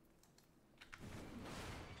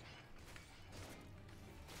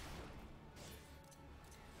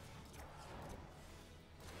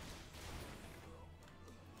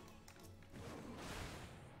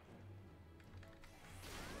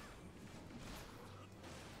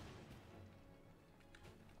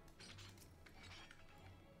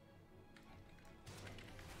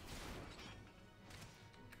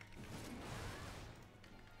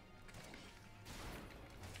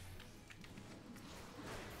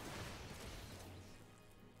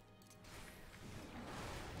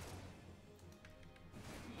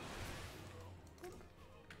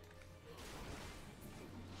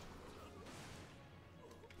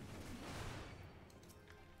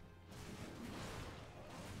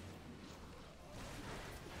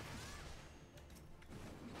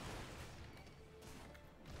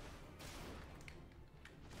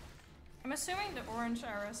 I'm assuming the orange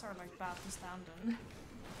arrows are like bad to stand in.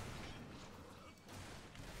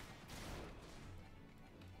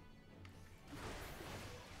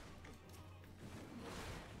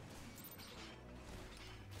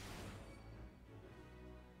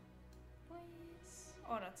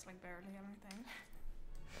 that's like barely anything.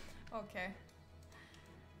 Okay.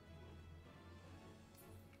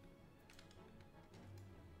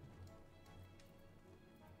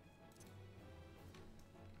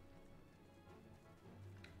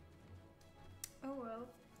 Oh well,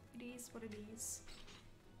 it is what it is.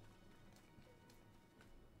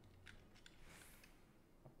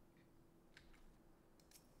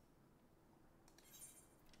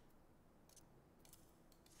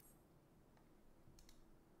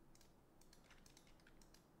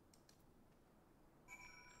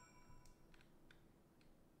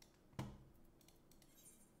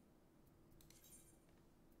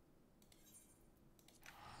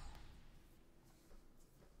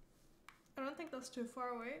 I don't think that's too far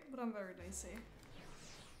away, but I'm very lazy.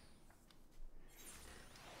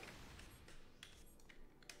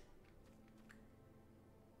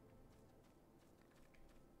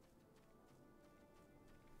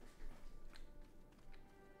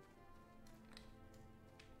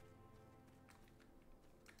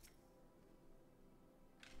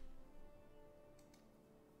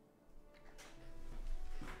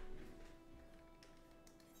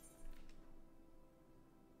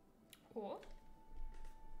 Oh.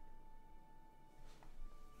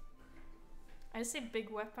 I see big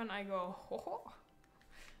weapon, I go, ho ho.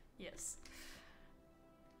 Yes.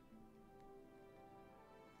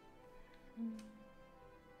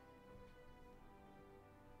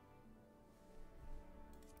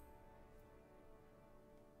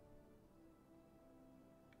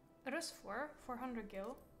 It is 400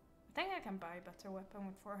 gil. I think I can buy a better weapon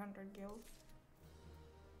with 400 gil.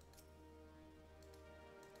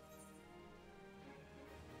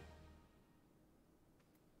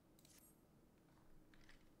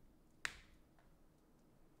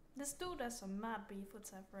 This dude has some mad beef with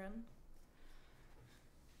Severin.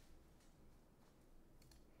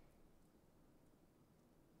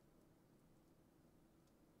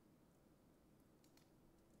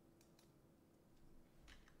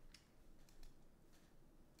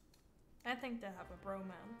 I think they have a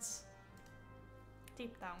bromance.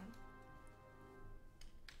 Deep down.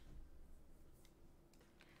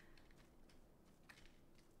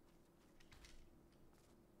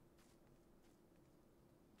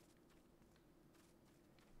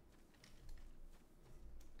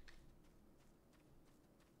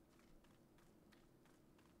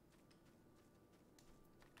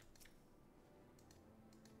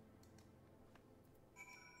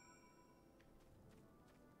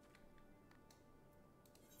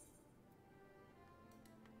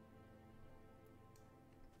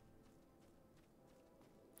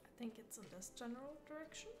 I think it's in this general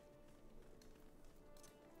direction.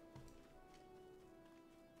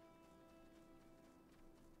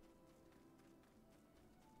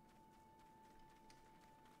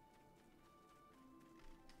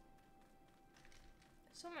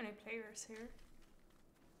 So many players here.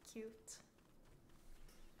 Cute.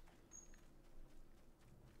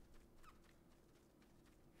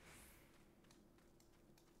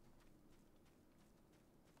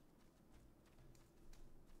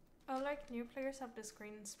 Oh, like new players have this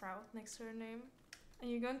green sprout next to their name. And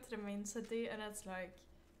you go into the main city and it's like...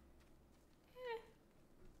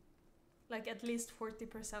 Like at least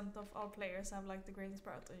 40% of all players have like the green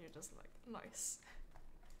sprout and you're just like, nice.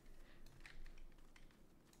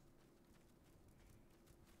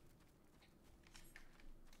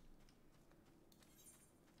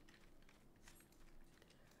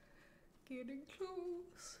 Getting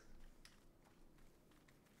close.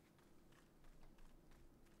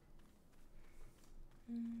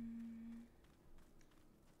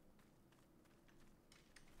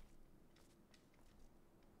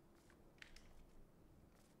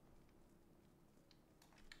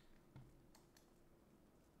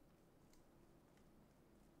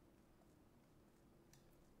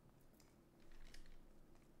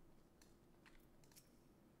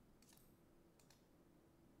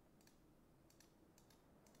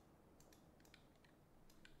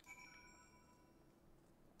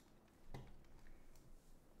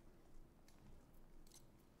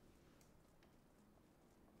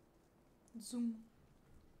 Zoom.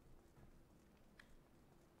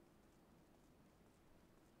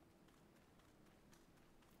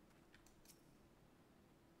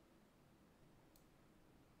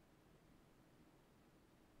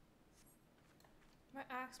 My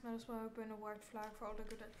axe might as well have been a white flag for all the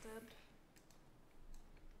good it did.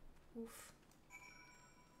 Oof.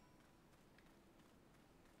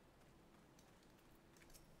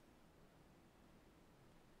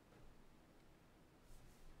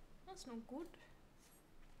 That's not good.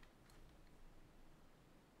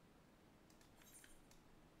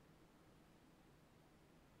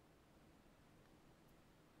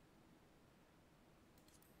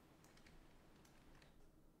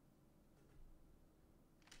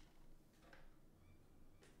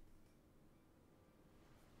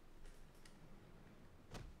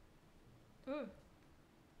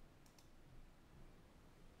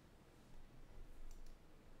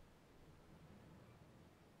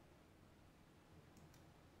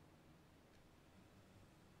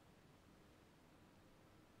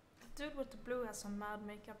 dude with the blue has some mad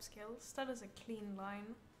makeup skills. That is a clean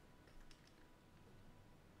line.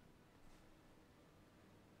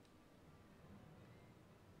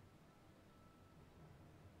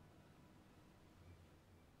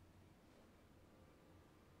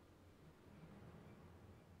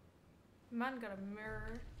 Man got a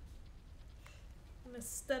mirror and a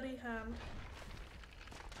steady hand.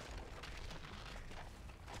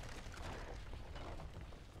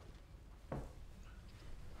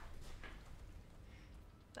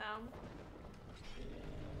 Damn.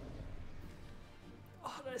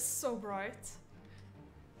 Oh, that is so bright.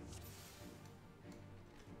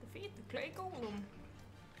 Defeat the clay golem.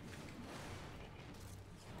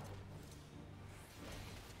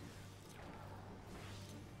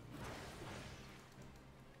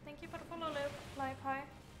 Thank you for the follow, Live High.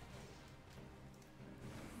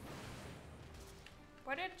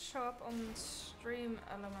 Why did it show up on stream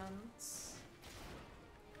elements?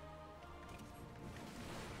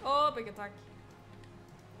 Oh, big attack.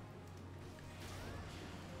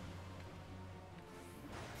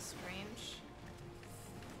 Strange.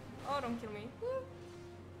 Oh, don't kill me. Woo.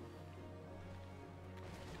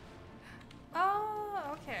 Oh,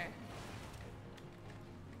 okay.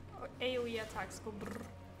 Oh, AoE attacks go brrr.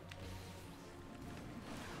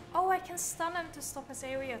 Oh, I can stun him to stop his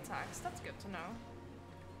AoE attacks. That's good to know.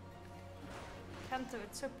 Can't do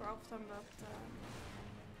it super often, but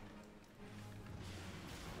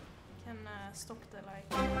can stop the like.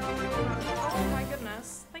 Oh my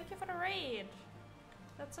goodness! Thank you for the raid.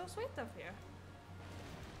 That's so sweet of you.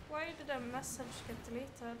 Why did a message get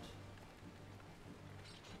deleted?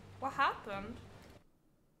 What happened?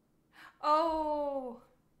 Oh,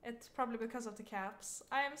 it's probably because of the caps.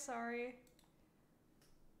 I am sorry.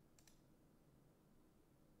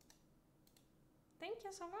 Thank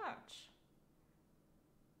you so much.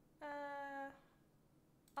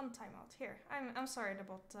 On timeout here. I'm sorry the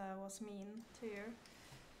bot was mean to you.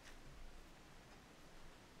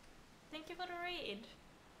 Thank you for the raid.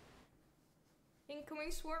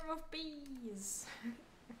 Incoming swarm of bees.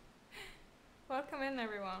 Welcome in,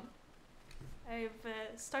 everyone. I've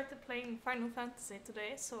started playing Final Fantasy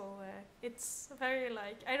today, so it's very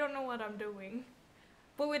like I don't know what I'm doing,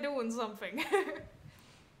 but we're doing something.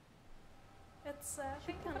 It's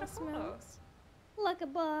thank you for the follows. Like a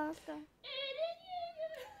baka.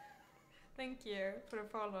 Thank you for the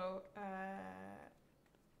follow.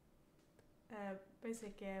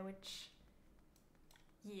 Basic which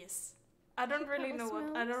yes. I don't really know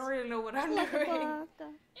what I'm doing.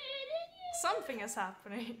 Something is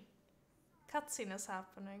happening. Cutscene is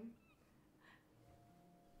happening.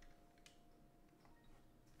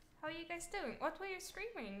 How are you guys doing? What were you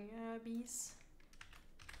streaming, bees?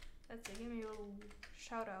 Let's see, give me a little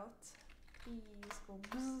shout out. Bees go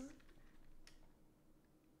bzz.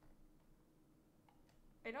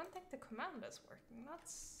 I don't think the command is working.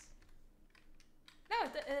 That's... No,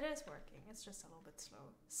 it is working. It's just a little bit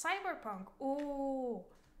slow. Cyberpunk! Oh!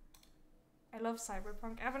 I love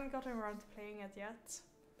Cyberpunk. I haven't gotten around to playing it yet.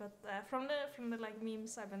 But from the like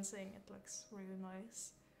memes I've been seeing, it looks really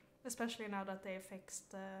nice. Especially now that they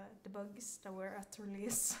fixed the bugs that were at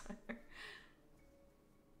release.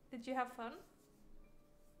 Did you have fun?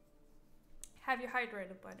 Have you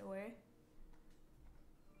hydrated, by the way?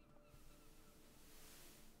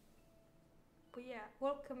 But yeah,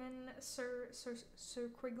 welcome in Sir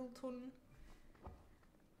Quiggleton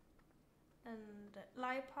and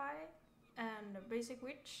Liepie and Basic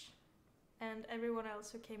Witch and everyone else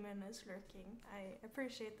who came in is lurking. I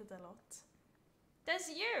appreciate it a lot. That's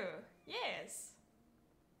you! Yes!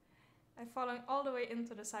 I've fallen all the way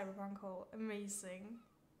into the cyberpunk hole. Amazing.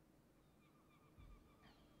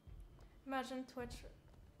 Imagine Twitch.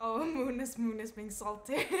 Oh, Moon is being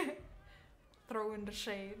salty. Throw in the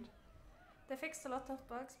shade. They fixed a lot of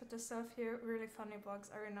bugs, but there's still a few really funny bugs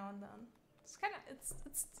every now and then. It's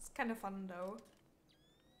kind of fun though.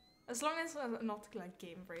 As long as it's not like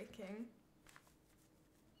game breaking.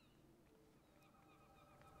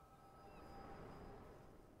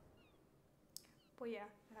 But yeah,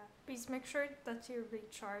 please make sure that you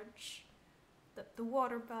recharge the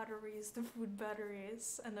water batteries, the food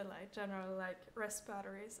batteries, and the like general like rest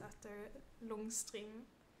batteries after long stream.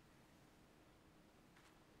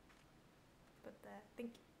 But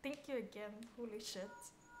thank you again. Holy shit!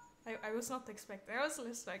 I was not expecting. I was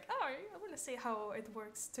just like, oh, I want to see how it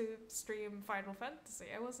works to stream Final Fantasy.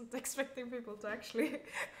 I wasn't expecting people to actually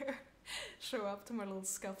show up to my little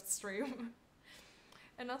scuffed stream.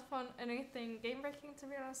 And not fun anything game breaking, to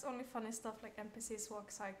be honest. Only funny stuff like NPCs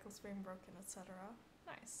walk cycles being broken, etc.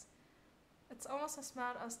 Nice. It's almost as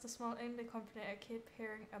mad as the small indie company I keep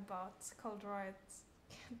hearing about called Riot.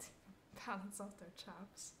 Can't even balance out their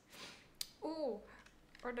chaps. Ooh,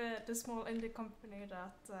 or the small indie company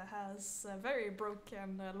that has very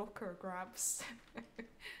broken locker grabs.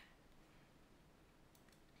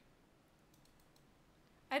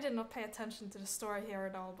 I did not pay attention to the story here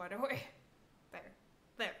at all, by the way.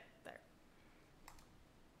 There.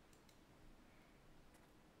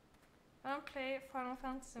 I don't play Final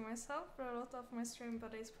Fantasy myself, but a lot of my stream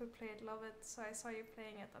buddies who played love it, so I saw you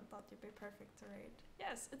playing it and thought you'd be perfect to raid.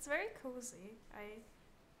 Yes, it's very cozy. I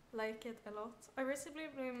like it a lot. I recently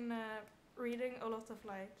been reading a lot of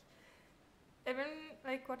I've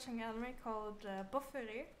been watching anime called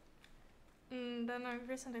Bufferi. And then I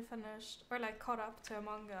recently finished, or caught up to a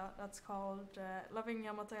manga that's called Loving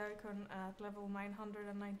Yamato-kun at level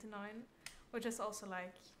 999, which is also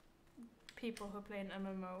people who play an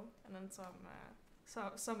MMO, and then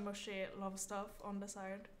some mushy love stuff on the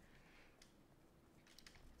side.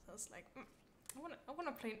 So it's I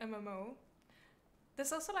wanna play an MMO.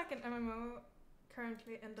 There's also an MMO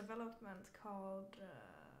currently in development called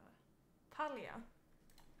Palia,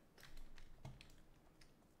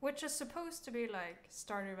 which is supposed to be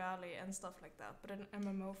Stardew Valley and stuff like that, but in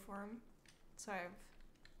MMO form. So I've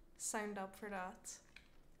signed up for that.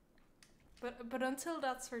 But until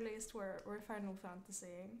that's released, we're Final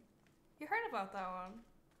Fantasying. You heard about that one?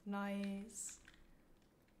 Nice.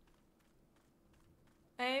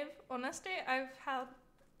 I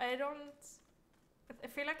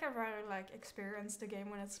feel like I'd rather experience the game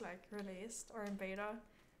when it's released or in beta.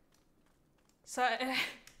 So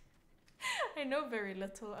I know very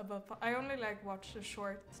little about. I only watched a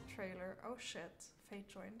short trailer. Oh shit! Fate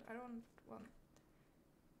joined. I don't want.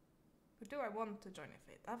 But do I want to join a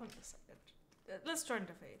Fate? I haven't decided. Let's join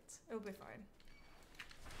the Fate. It'll be fine.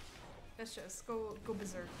 Let's just go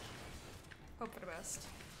berserk. Hope for the best.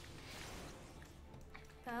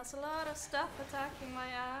 There's a lot of stuff attacking my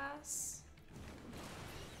ass.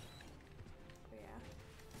 Oh yeah.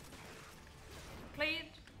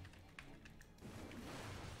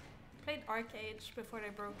 Played Arcade before they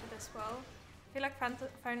broke it as well. I feel like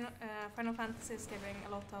Final Fantasy is giving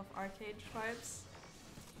a lot of Arcade vibes.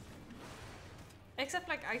 Except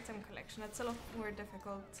item collection, it's a lot more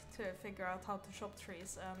difficult to figure out how to shop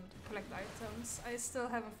trees and collect items. I still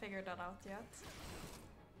haven't figured that out yet.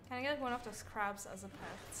 Can I get one of those crabs as a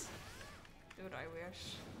pet? Dude, I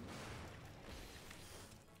wish.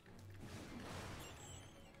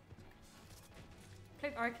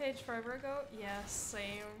 Played Arcade forever ago? Yes,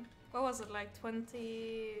 same. What was it,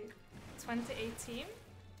 2018?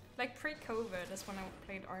 Pre-COVID is when I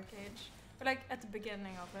played Arcade. Or at the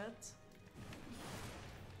beginning of it.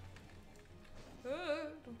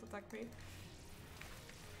 Don't attack me.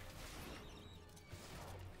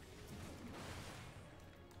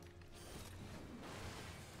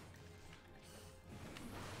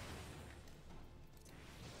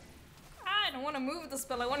 I don't want to move the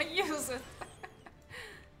spell, I want to use it.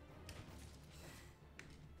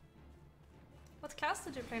 What class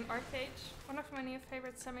did you play in Arcade? One of my new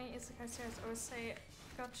favorite semi-isekai series. I always say,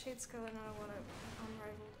 got cheat skill and I want to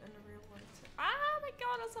unrivaled in the real world too. Ah my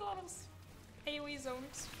god, that's a lot of AoE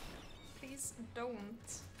zones. Please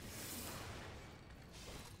don't.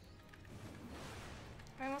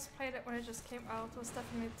 I almost played it when it just came out. It was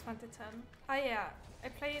definitely 2010. Ah yeah, I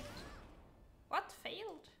played... What?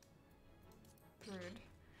 Failed? Rude.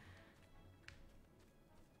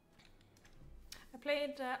 I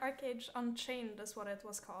played Arcade Unchained is what it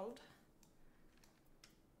was called.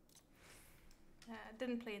 I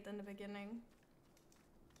didn't play it in the beginning.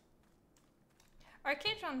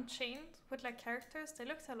 Arcade Unchained with characters, they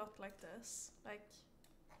looked a lot like this.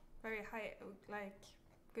 Very high,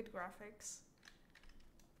 good graphics.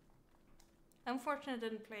 Unfortunately, I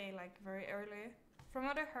didn't play very early. From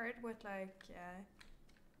what I heard with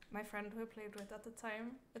my friend who I played with at the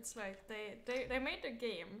time, it's they made a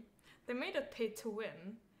game. They made it pay to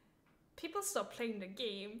win. People stopped playing the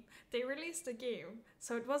game. They released the game,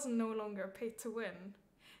 so it wasn't no longer pay to win.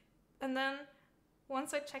 And then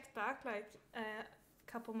once I checked back a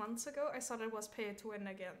couple months ago, I saw that it was pay to win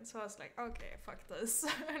again. So I was like, okay, fuck this.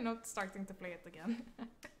 I'm not starting to play it again.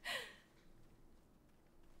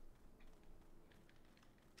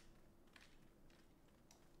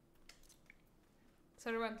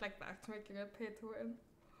 So they went back to making it pay to win.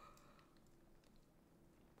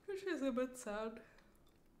 Which is a bit sad.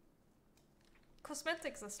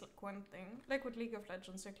 Cosmetics is one thing. With League of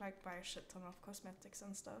Legends, you buy a shit ton of cosmetics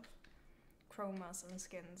and stuff. Chromas and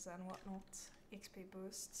skins and whatnot. XP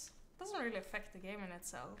boosts. Doesn't really affect the game in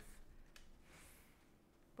itself.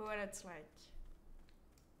 But when it's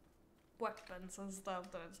weapons and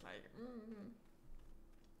stuff, then it's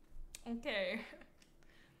okay.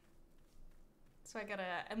 So I gotta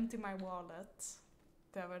empty my wallet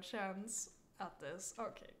to have a chance at this.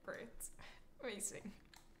 Okay, great. Amazing.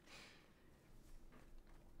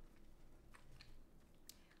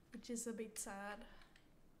 Which is a bit sad.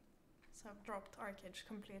 So I've dropped Arcade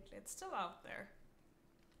completely. It's still out there.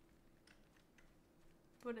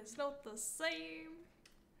 But it's not the same.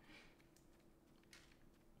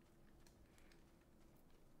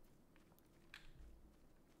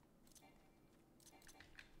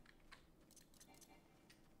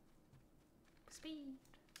 Speed.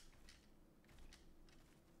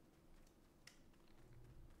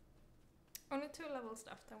 Only 2 levels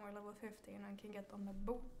left and we're level 50 and I can get on the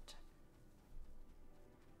boat.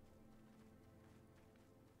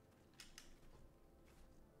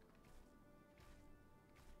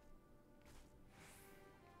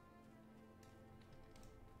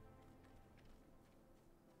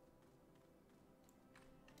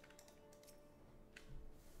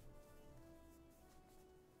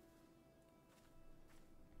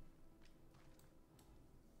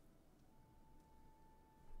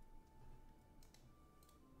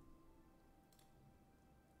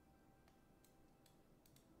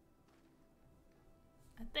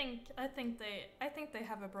 I think they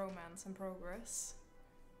have a bromance in progress.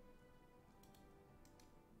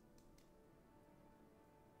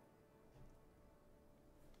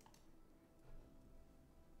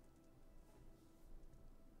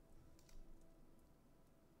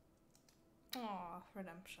 Aw,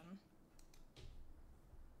 redemption.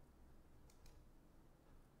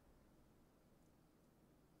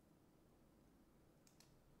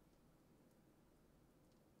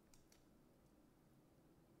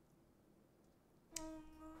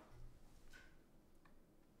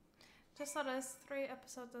 Just saw there's 3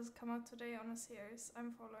 episodes that's come out today on a series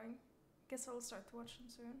I'm following. Guess I'll start to watch them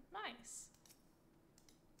soon. Nice.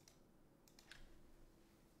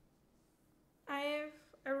 I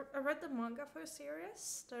read the manga for a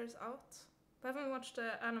series that is out, but I haven't watched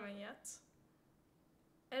the anime yet.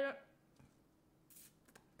 I'm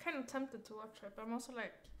kind of tempted to watch it, but I'm also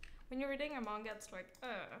like, when you're reading a manga, it's like,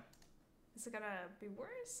 is it gonna be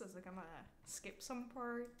worse? Is it gonna skip some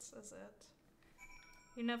parts? Is it?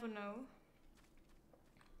 You never know.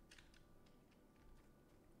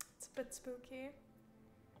 It's a bit spooky.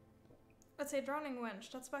 Let's say Drowning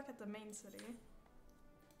Wench, that's back at the main city.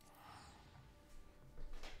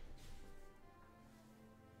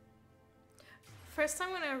 First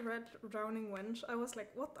time when I read Drowning Wench, I was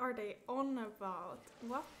like, what are they on about?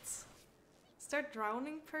 What? Is there a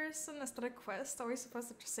drowning person? Is that a quest? Are we supposed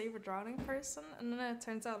to save a drowning person? And then it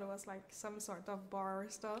turns out it was like some sort of bar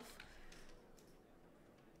stuff.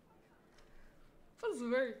 It was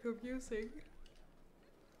very confusing.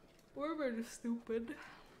 We're very stupid.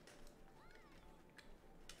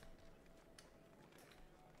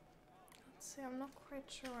 Let's see, I'm not quite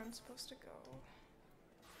sure where I'm supposed to go.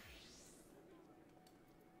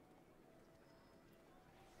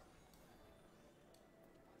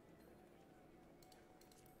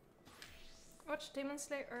 I watched Demon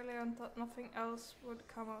Slayer earlier and thought nothing else would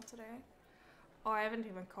come out today. Oh, I haven't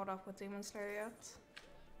even caught up with Demon Slayer yet.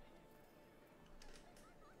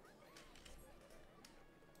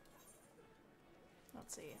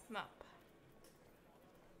 Let's see, map.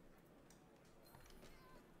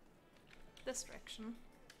 This direction.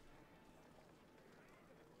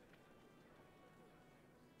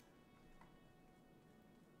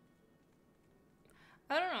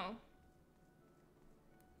 I don't know.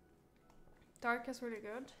 Dark is really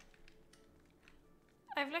good.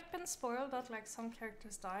 I've like been spoiled that like some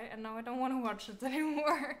characters die and now I don't want to watch it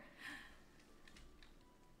anymore.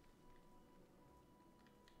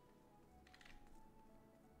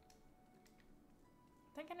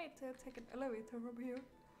 I think I need to take an elevator from here.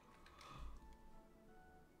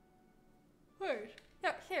 Wait,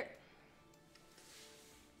 yeah, here.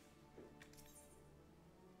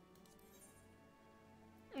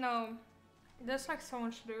 No, there's like so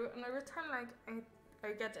much to do, and every time like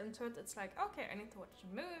I get into it, it's like, okay, I need to watch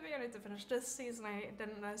a movie, I need to finish this season, I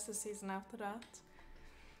didn't notice the season after that.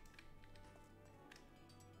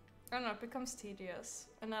 I don't know, it becomes tedious,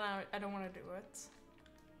 and then I don't want to do it.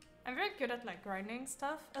 I'm very good at like grinding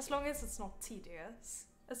stuff, as long as it's not tedious.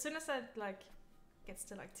 As soon as it like gets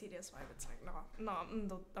to like tedious vibe, it's like, no, I'm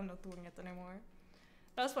not doing it anymore.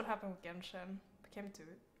 That's what happened with Genshin. It became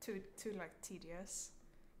too like tedious.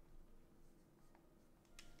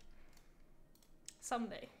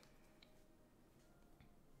 Someday.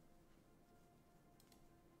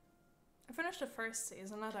 I finished the first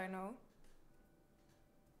season, that I know.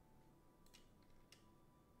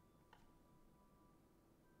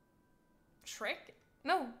 Shrek?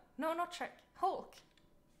 No, not Shrek. Hulk.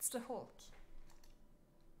 It's the Hulk.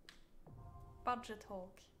 Budget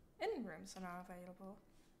Hulk. In rooms are now available.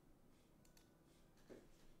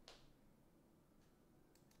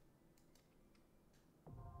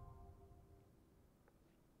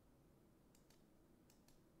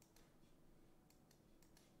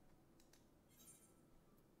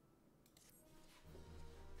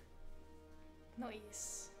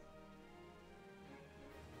 Nice.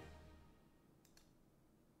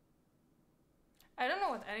 I don't know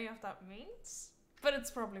what any of that means, but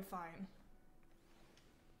it's probably fine.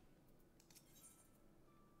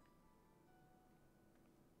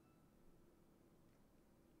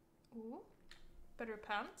 Ooh. Better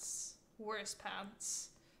pants. Worse pants.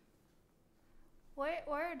 Why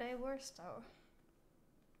are they worse though?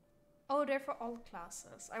 Oh, they're for all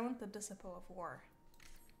classes. I want the Disciple of War.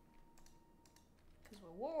 Because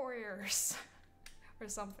we're warriors. Or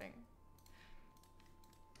something.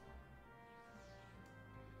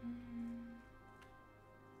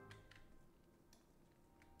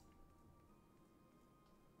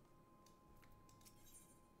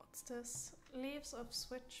 What's this? Leaves of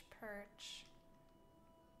Switch Perch.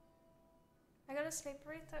 I gotta sleep,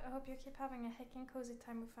 Rita. I hope you keep having a heckin' cozy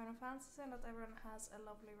time with Final Fantasy and that everyone has a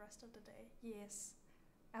lovely rest of the day. Yes.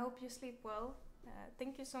 I hope you sleep well.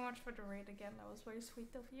 Thank you so much for the raid again. That was very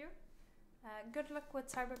sweet of you. Good luck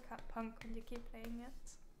with Cyberpunk when you keep playing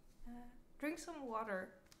it. Drink some water.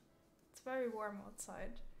 It's very warm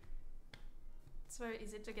outside. It's very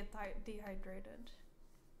easy to get dehydrated.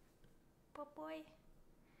 Boy.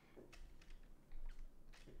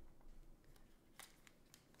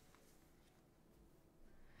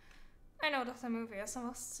 I know that the movie is a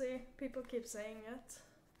must-see. People keep saying it.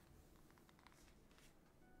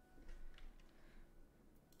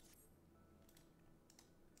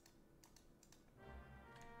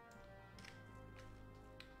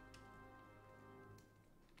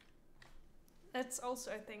 That's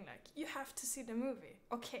also a thing, like, you have to see the movie.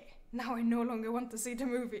 Okay, now I no longer want to see the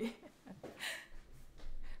movie.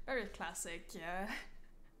 Very classic, yeah.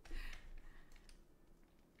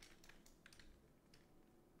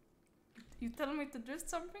 You tell me to do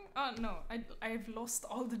something? Oh no, I've lost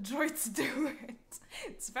all the joy to do it.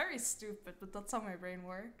 It's very stupid, but that's how my brain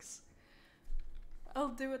works. I'll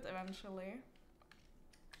do it eventually.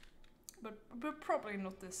 But probably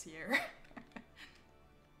not this year.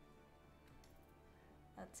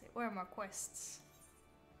 Let's see, where are my quests?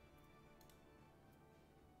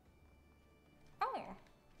 Oh!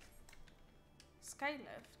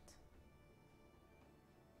 Skylift.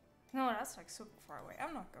 No, that's like super far away.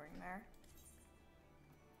 I'm not going there.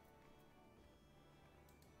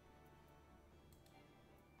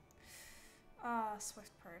 Ah,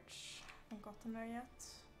 Swift Perch. Haven't gotten there yet.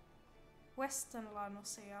 Western La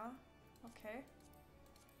Nosea. Okay.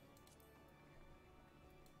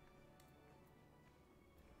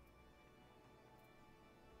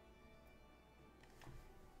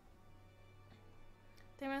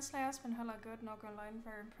 Demon Slayer has been hella good, not gonna lie, I'm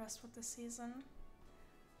very impressed with this season.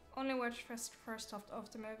 Only watched first half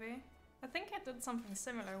of the movie. I think I did something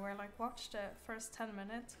similar where I like watched the first 10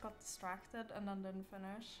 minutes, got distracted and then didn't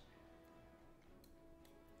finish.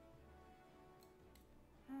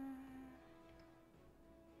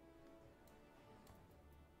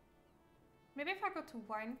 Maybe if I go to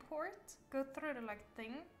Wineport, go through the like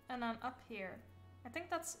thing, and then up here. I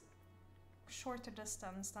think that's shorter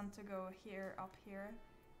distance than to go here, up here.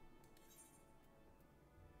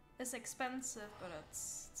 It's expensive, but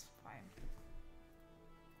it's fine.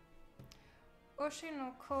 Oshi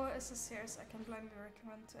no Ko is a series I can blindly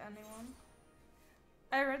recommend to anyone.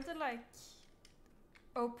 I read the like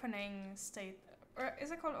opening state, or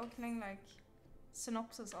is it called opening like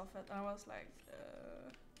synopsis of it, and I was like,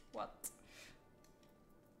 what?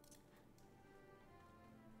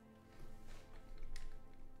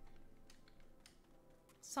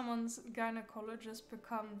 Someone's gynecologist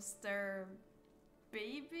becomes their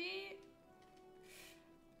baby?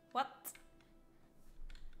 What?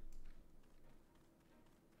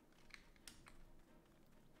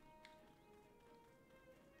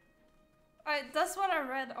 That's what I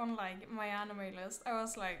read on like my anime list. I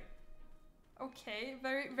was like, okay,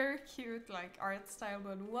 very cute like art style,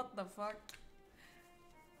 but what the fuck?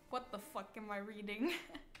 What the fuck am I reading?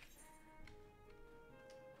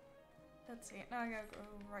 Let's see, now I gotta go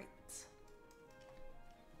right.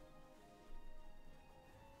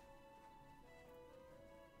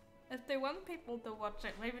 If they want people to watch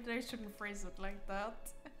it, maybe they shouldn't phrase it like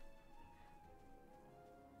that.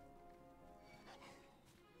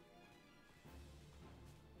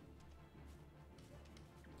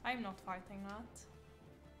 I'm not fighting that.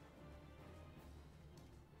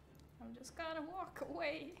 I'm just gonna walk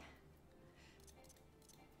away.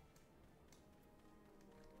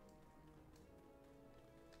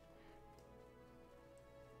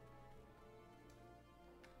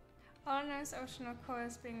 All knows Ocean of Ko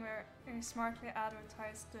is being very smartly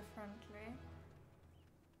advertised differently.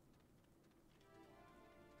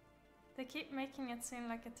 They keep making it seem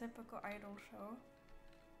like a typical idol show.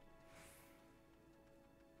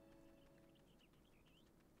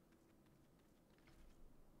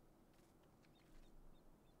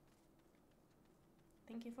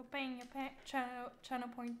 Thank you for paying your channel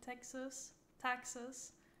point taxes.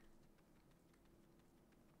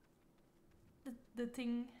 The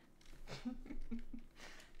thing.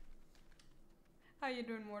 How you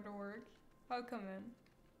doing, Mortar Work? Welcome in.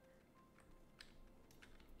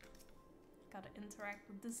 Gotta interact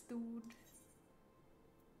with this dude.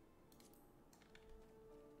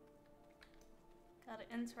 Gotta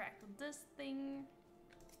interact with this thing.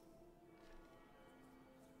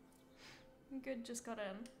 Good, just got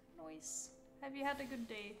in. Nice. Have you had a good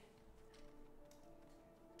day?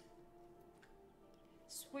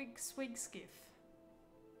 Swig skiff.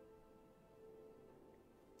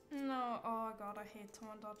 No, oh god, I hate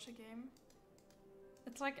Tomodachi game.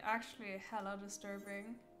 It's like actually hella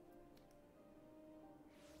disturbing.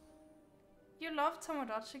 You love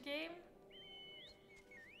Tomodachi game?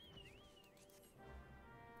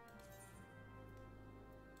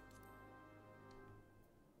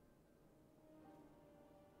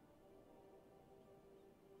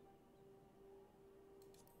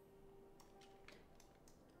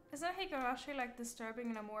 Isn't Higurashi like disturbing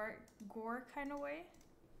in a more gore kind of way?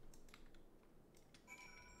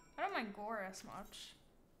 I don't mind gore as much.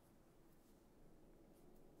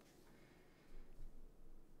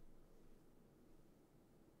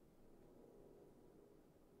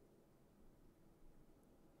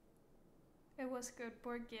 It was good.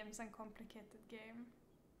 Board games and complicated game.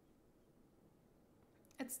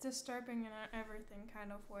 It's disturbing in an everything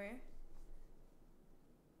kind of way.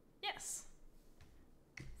 Yes.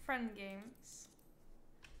 Friend games.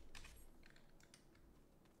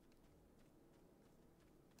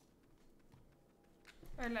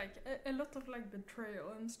 Or like a lot of like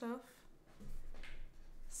betrayal and stuff.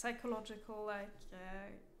 Psychological, like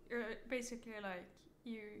basically like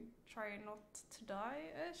you try not to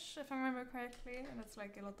die-ish, if I remember correctly, and it's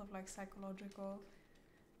like a lot of like psychological.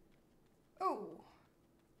 Oh,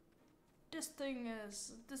 this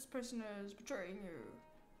person is betraying you.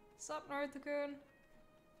 Sup, Naruto-kun?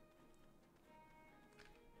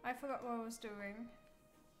 I forgot what I was doing.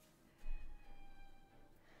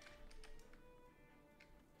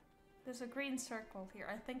 There's a green circle here.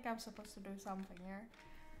 I think I'm supposed to do something here.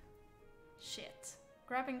 Shit.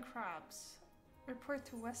 Grabbing crabs. Report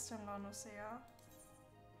to Western Lanosea.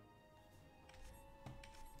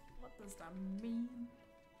 What does that mean?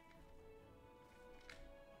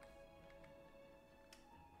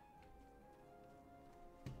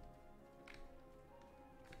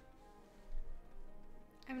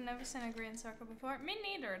 I've never seen a green circle before. Me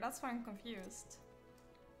neither, that's why I'm confused.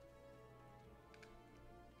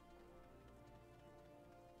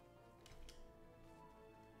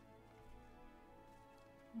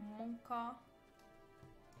 Monka.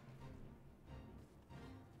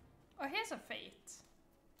 Oh, here's a fate.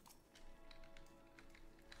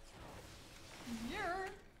 Yeah.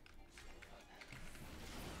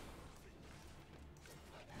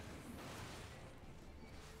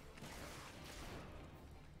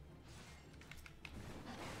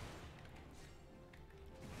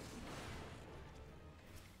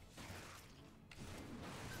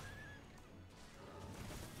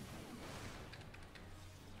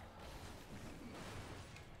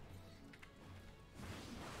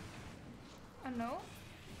 No?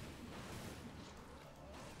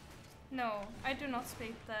 No, I do not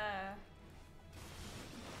speak the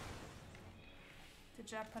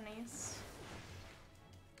Japanese.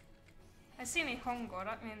 I see Nihongo,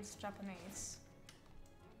 that means Japanese.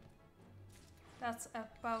 That's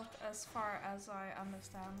about as far as I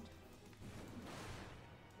understand.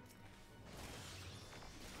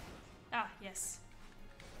 Ah, yes.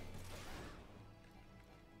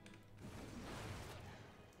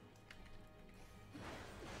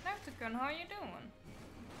 Naruto-kun, how are you doing?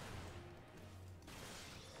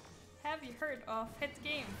 Have you heard of hit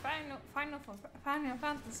game Final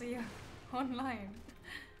Fantasy Online?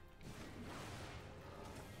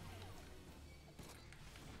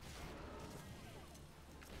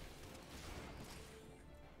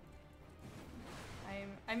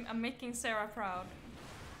 I'm making Sarah proud.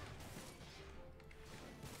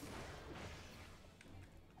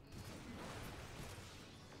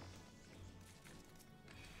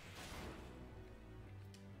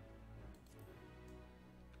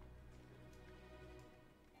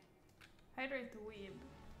 Hydrate the weeb.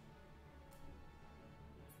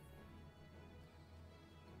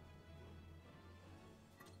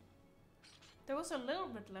 There was a little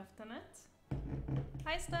bit left in it.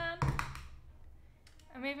 Hi Stan!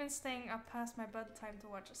 I'm even staying up past my bedtime to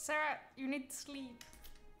watch it. Sarah, you need to sleep.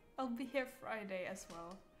 I'll be here Friday as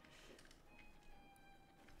well.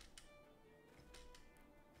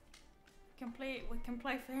 We can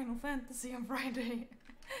play Final Fantasy on Friday.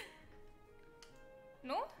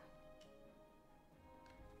 No?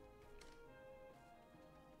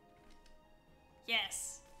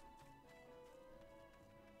 Yes!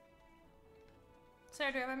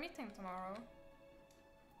 Sarah, do you have a meeting tomorrow?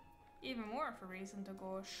 Even more of a reason to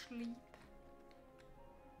go sleep.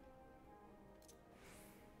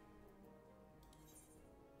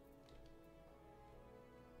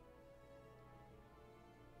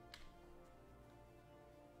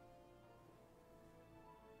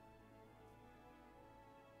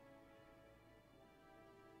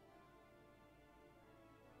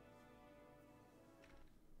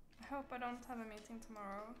 I hope I don't have a meeting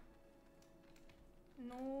tomorrow.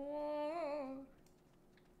 No.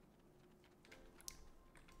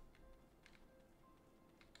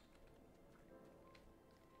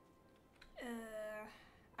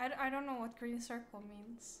 I don't know what green circle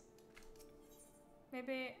means.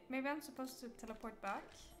 Maybe I'm supposed to teleport back.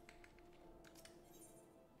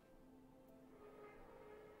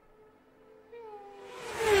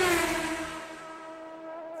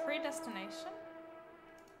 Free destination?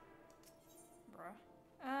 Bruh.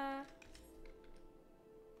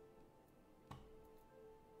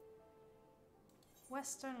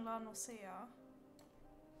 Western La Nosea.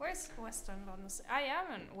 Where's Western La Nosea? I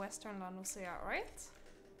am in Western La Nosea, right?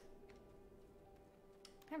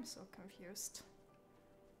 I'm so confused.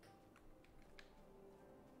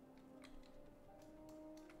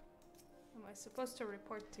 Am I supposed to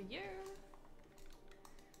report to you?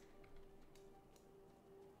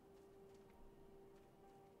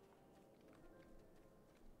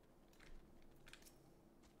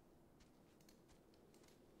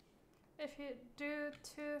 If you do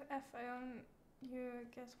 2 FION, you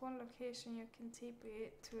get 1 location, you can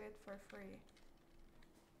TP to it for free.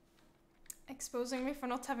 Exposing me for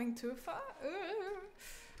not having Tufa?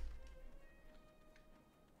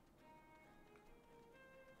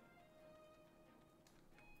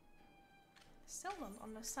 Still don't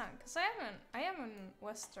understand, because I am in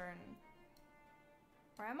Western.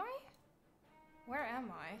 Where am I? Where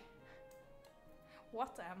am I?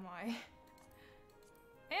 What am I?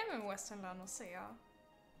 I am in Western La Nosea.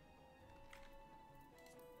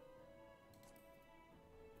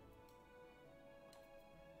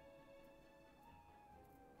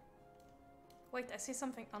 Wait, I see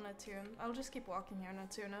something unattuned. I'll just keep walking here and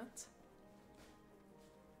attune it.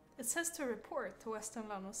 It says to report to Western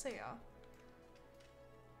La Nosea.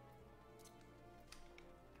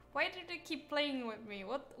 Why did they keep playing with me?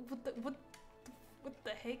 What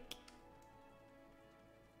the heck?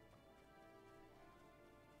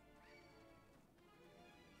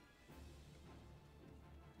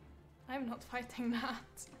 I'm not fighting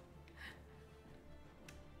that.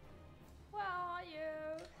 Where are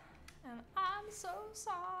you? And I'm so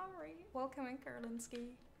sorry. Welcome in,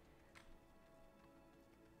 Kurlinski.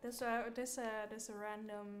 There's a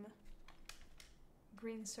random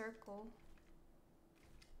green circle.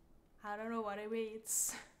 I don't know what it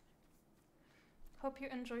means. Hope you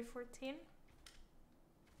enjoy 14.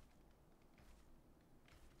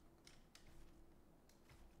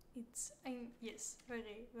 It's yes,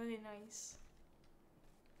 very, very nice.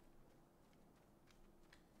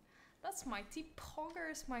 That's Mighty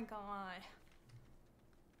Poggers, my guy.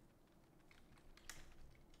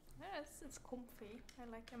 Yeah, it's comfy. I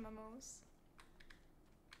like MMOs.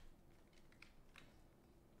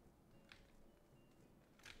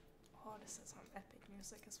 Oh, this is some epic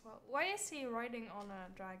music as well. Why is he riding on a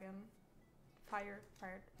dragon? Fired,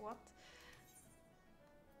 what?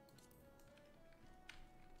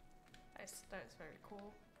 That is very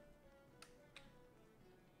cool.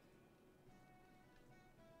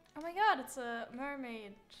 Oh my god, it's a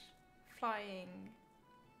mermaid flying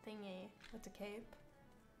thingy with a cape.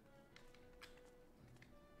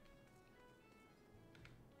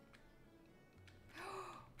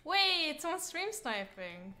 Wait, someone's stream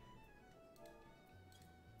sniping.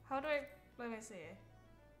 How do I, let me see.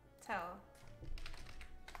 Tell.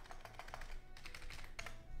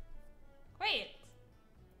 Wait.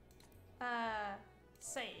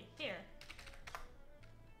 Say, here.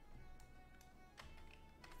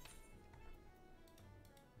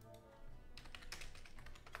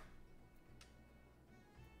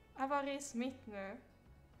 Avaris mitt nu.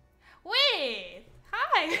 Wait!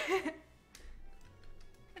 Hi!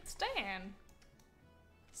 It's Stan.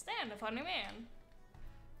 Stan, the funny man.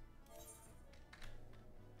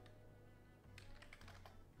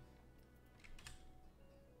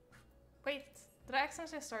 Wait, did I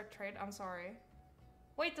accidentally start trade? I'm sorry.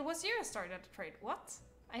 Wait, it was you who started the trade. What?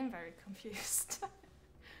 I'm very confused.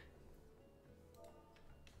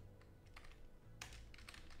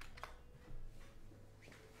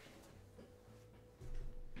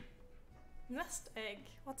 Nest egg?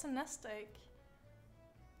 What's a nest egg?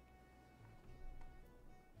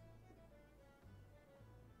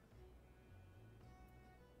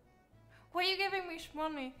 Why are you giving me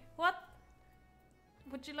money? What?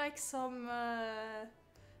 Would you like some,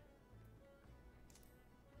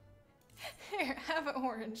 Here, have an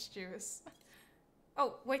orange juice.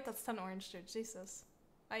 Oh, wait, that's 10 orange juice. Jesus.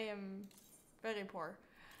 I am very poor.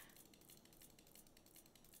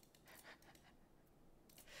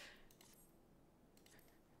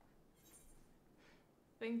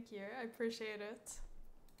 Thank you, I appreciate it.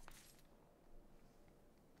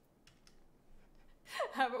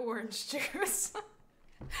 Have orange juice.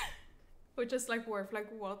 Which is like worth like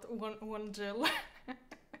what? One Jill.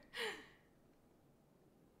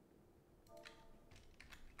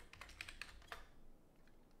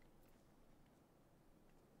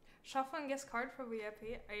 Shuffle and guess card for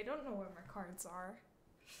VIP. I don't know where my cards are.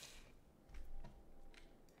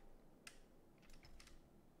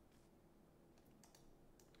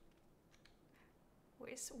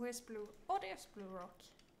 Where's blue? Oh, there's blue rock.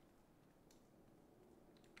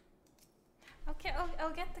 Okay,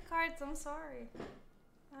 I'll get the cards. I'm sorry.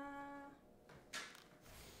 I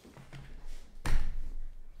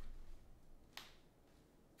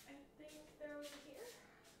think they're over here.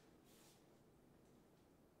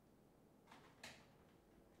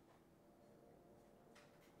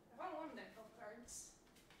 I found one deck of cards.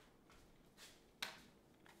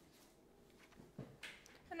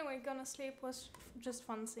 Anyway, gonna sleep was just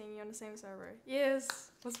fun seeing you on the same server.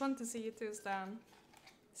 Yes, was fun to see you too, Stan.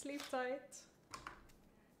 Sleep tight.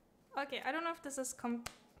 Okay, I don't know if this is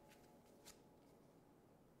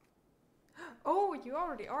Oh, you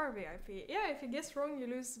already are VIP. Yeah, if you guess wrong, you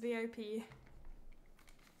lose VIP.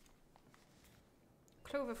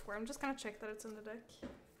 Clover 4, I'm just gonna check that it's in the deck.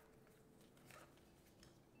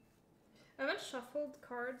 I haven't shuffled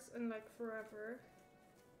cards in like forever.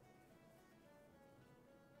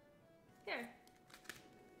 Yeah.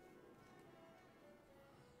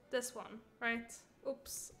 This one, right?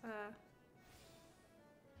 Oops.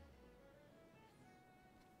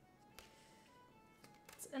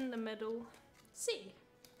 It's in the middle. C.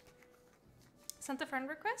 Sent a friend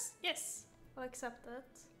request? Yes. I'll accept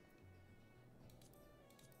it.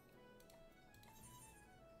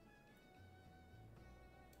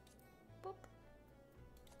 Boop.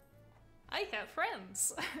 I have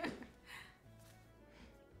friends.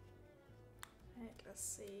 Right, let's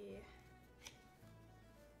see.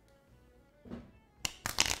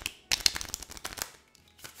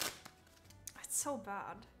 It's so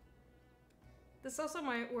bad. This is also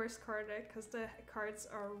my worst card deck because the cards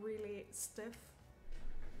are really stiff.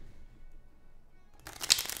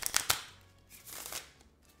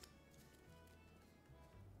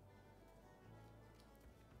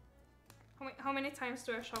 How many times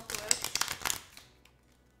do I shuffle it?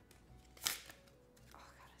 Oh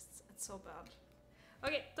god, it's so bad.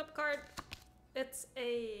 Okay, top card. It's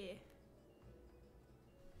a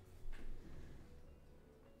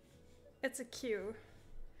Q.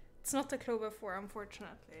 It's not a Clover 4,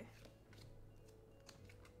 unfortunately.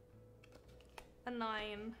 A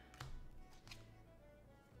 9.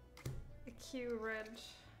 A Q red.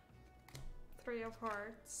 3 of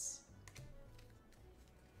hearts.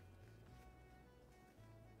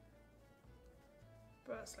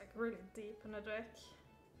 But it's like really deep in the deck.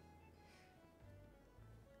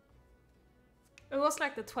 It was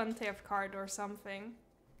like the 20th card or something.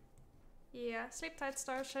 Yeah, sleep tight,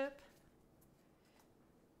 Starship.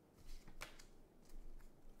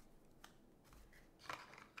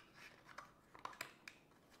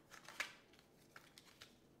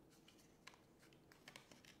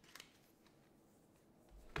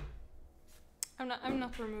 I'm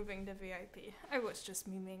not removing the VIP. I was just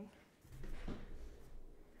memeing.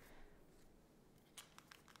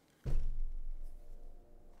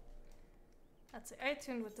 That's it. I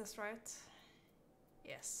tuned with this, right?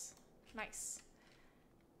 Yes. Nice.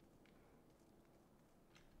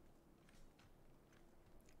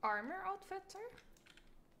 Armor outfitter?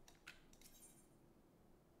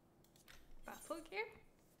 Battle gear?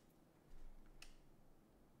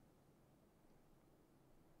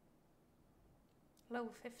 Low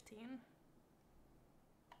 15.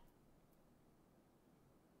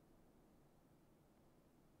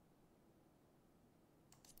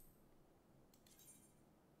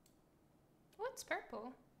 Oh, it's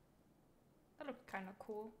purple. That looked kind of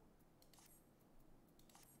cool.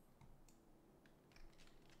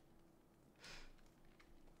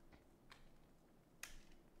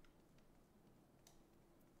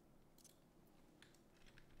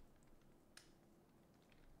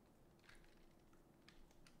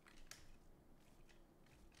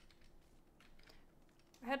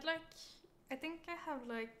 had like, I think I have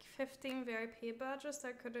like 15 VIP badges that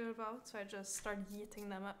I could give out, so I just started yeeting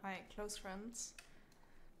them at my close friends.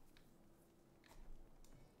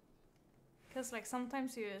 Cause like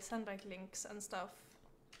sometimes you send like links and stuff.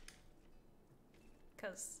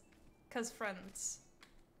 Cause friends.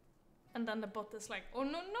 And then the bot is like, oh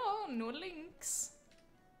no links.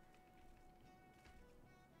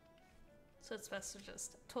 So it's best to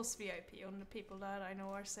just toss VIP on the people that I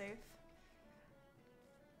know are safe.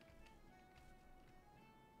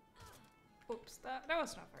 Oops, that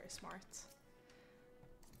was not very smart.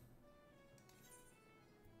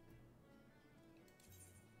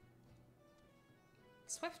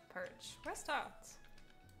 Swift Purge, where's that?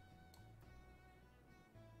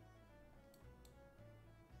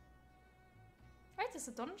 Right, there's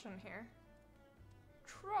a dungeon here.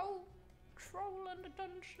 Troll in the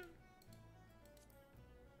dungeon.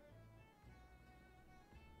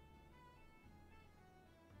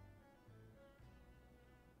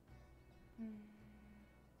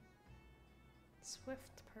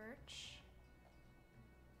 Swift Perch.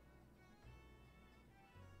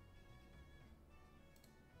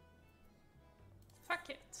 Fuck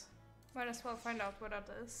it. Might as well find out what that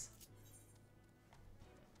is.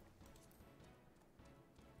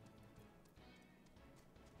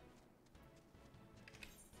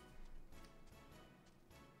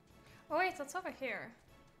 Oh wait, that's over here.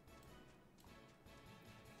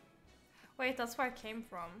 Wait, that's where I came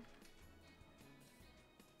from.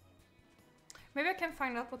 Maybe I can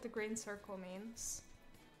find out what the green circle means.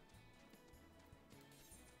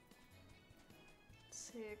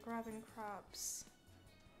 Let's see, grabbing crabs.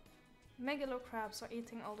 Megalo crabs are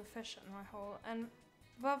eating all the fish in my hole, and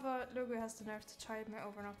Vava Lugu has the nerve to chide me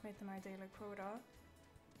over not meeting my daily quota.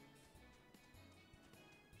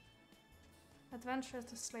 Adventure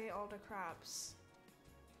to slay all the crabs.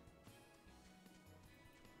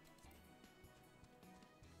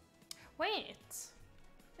 Wait!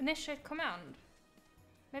 Initiate command.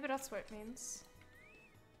 Maybe that's what it means.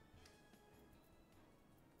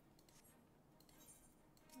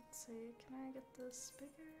 Let's see, can I get this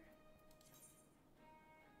bigger?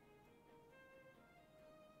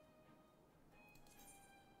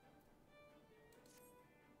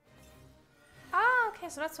 Ah, okay,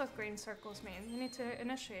 so that's what green circles mean. You need to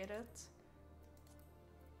initiate it.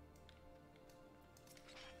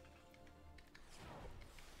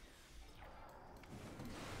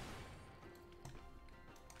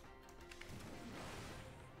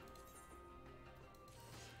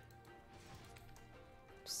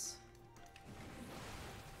 Oops.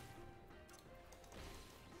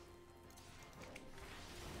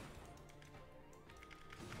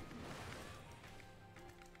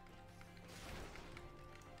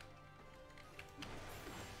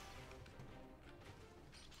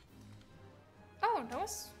 Oh, that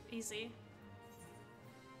was easy.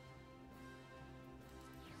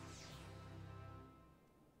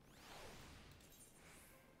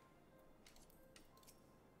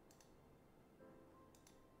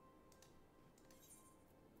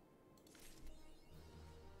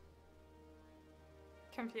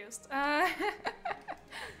 Confused.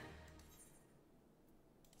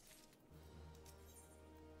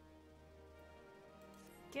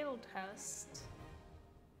 Guild host.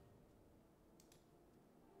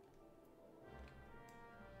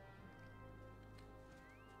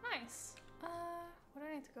 Nice. Where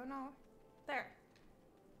do I need to go now? There.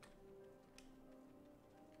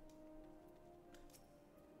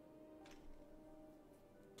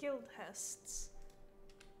 Guild hests.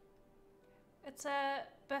 It's a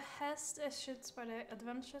behest issued by the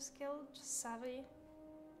Adventures Guild, savvy.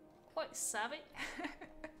 Quite savvy.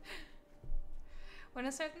 When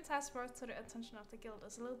a certain task brought to the attention of the guild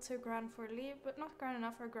is a little too grand for leave, but not grand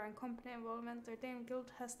enough for grand company involvement, their damn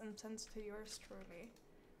guild hest intends to yours truly.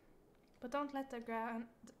 But don't let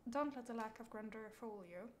the lack of grandeur fool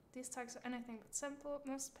you. These tasks are anything but simple,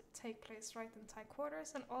 must take place right in tight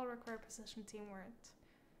quarters, and all require precision teamwork.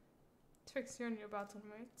 Tricks you and your battle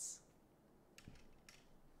mates.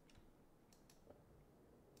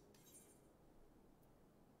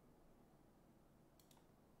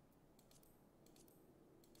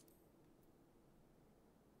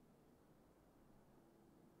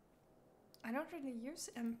 I don't really use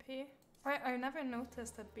MP. I never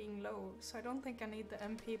noticed it being low, so I don't think I need the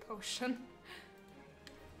MP potion.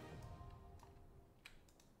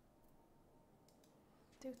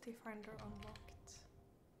 Duty Finder unlocked.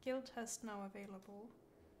 Guild has now available.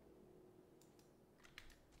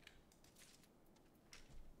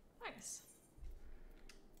 Nice.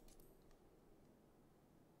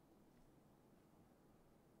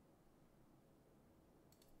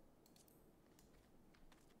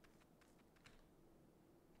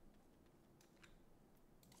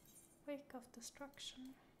 Wake of destruction.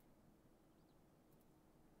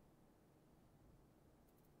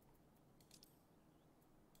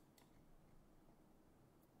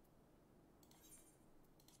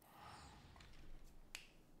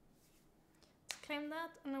 Let's claim that,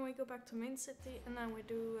 and then we go back to main city, and then we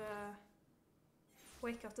do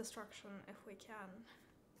Wake of destruction if we can.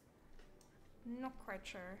 Not quite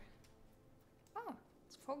sure. Oh,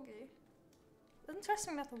 it's foggy.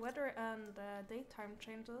 Interesting that the weather and daytime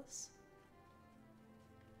changes.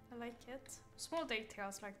 I like it. Small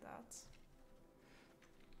details like that.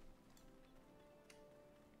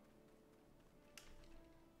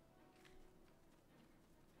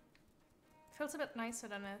 Feels a bit nicer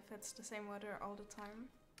than if it's the same weather all the time.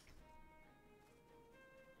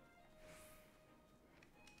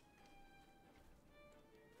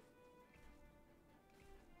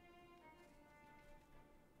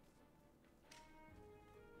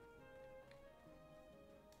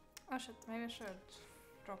 Oh shit, maybe I should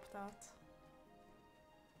drop that.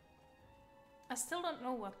 I still don't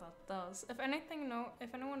know what that does. If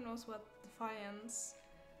anyone knows what Defiance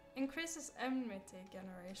increases enmity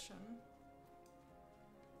generation.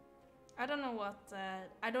 I don't know what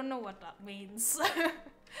that means.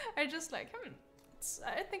 I just like,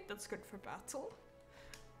 I think that's good for battle.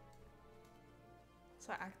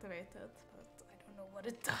 So I activate it, but I don't know what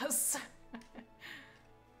it does.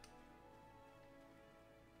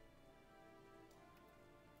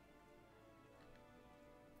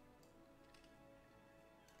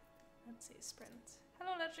 Let's see, sprint.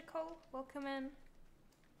 Hello Logical, welcome in.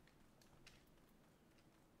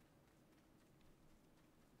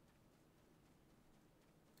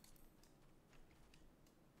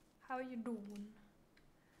 How are you doing?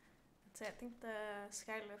 Let's see, I think the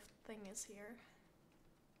skylift thing is here.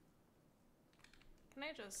 Can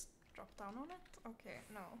I just drop down on it? Okay,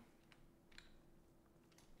 no.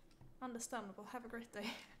 Understandable, have a great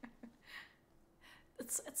day.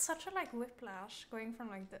 It's such a like whiplash going from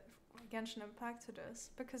like the Genshin Impact to this,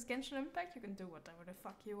 because Genshin Impact you can do whatever the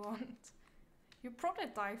fuck you want. You probably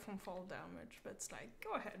die from fall damage, but it's like,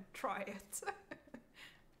 go ahead, try it.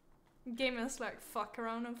 Game is like, fuck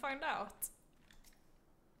around and find out.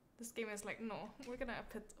 This game is like, no, we're gonna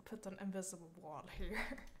put an invisible wall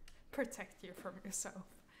here. Protect you from yourself.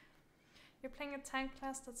 You're playing a tank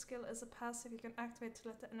class, that skill is a passive you can activate to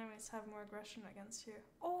let the enemies have more aggression against you.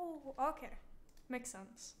 Oh, okay. Makes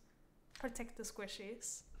sense. Protect the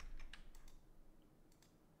squishies.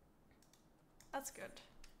 That's good.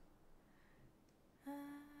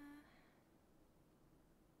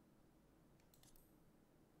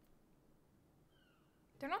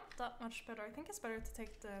 They're not that much better. I think it's better to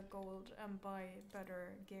take the gold and buy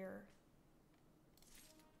better gear.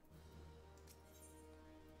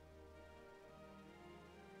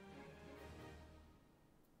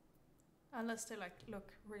 Unless they like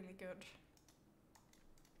look really good.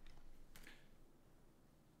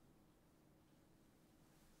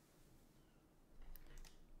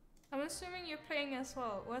 I'm assuming you're playing as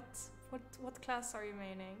well. What class are you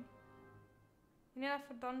maining? You need that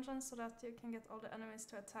for dungeons so that you can get all the enemies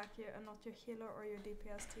to attack you and not your healer or your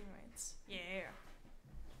DPS teammates. Yeah.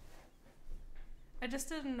 I just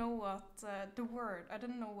didn't know what the word. I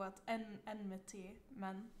didn't know what enmity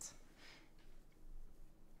meant.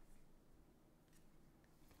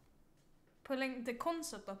 The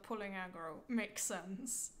concept of pulling aggro makes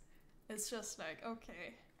sense. It's just like,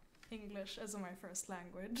 okay, English isn't my first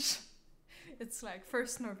language. It's like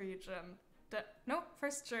first Norwegian,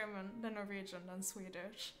 first German, then Norwegian, then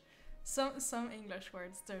Swedish. Some English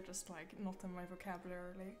words, they're just like not in my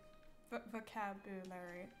vocabulary.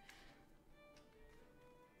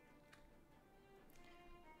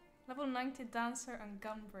 Level 90 Dancer and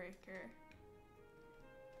Gunbreaker.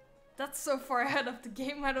 That's so far ahead of the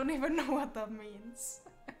game, I don't even know what that means.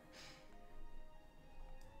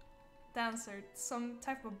 Dancer, some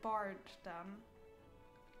type of bard then.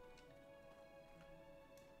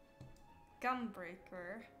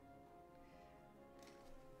 Gunbreaker.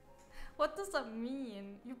 What does that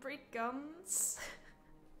mean? You break guns?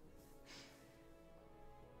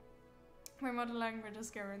 My mother language is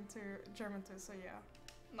German too, so yeah.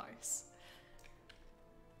 Nice.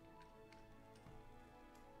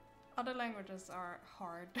 Other languages are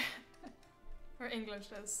hard. Or English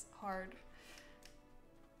is hard.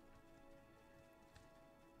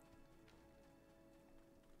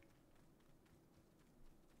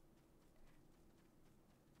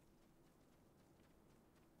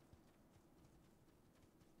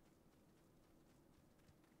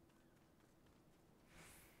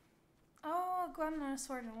 Oh, Gwen and a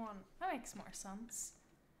sword in one. That makes more sense.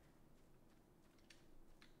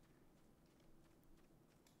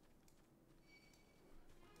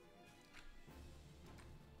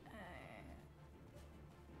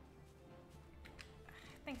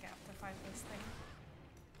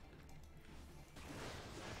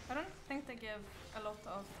 give a lot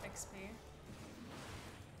of XP.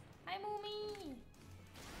 Hi Moomy!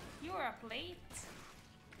 You are up late.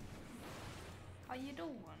 How you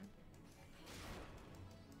doing?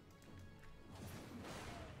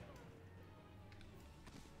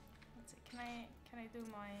 Let's see, can I do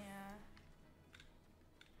my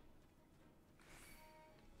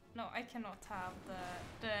No, I cannot have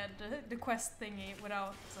the quest thingy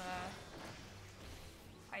without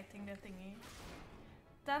fighting the thingy.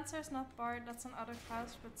 Dancer is not bard, that's another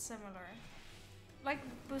class, but similar. Like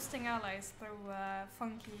boosting allies through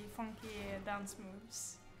funky dance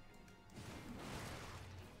moves.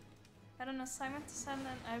 I had an assignment to send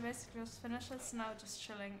and I basically just finished it, so now just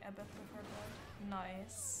chilling a bit before bed.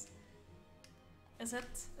 Nice. Is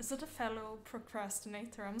it a fellow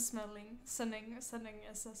procrastinator I'm smelling? Sending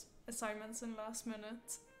assignments in last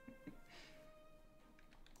minute?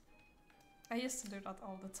 I used to do that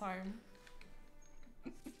all the time.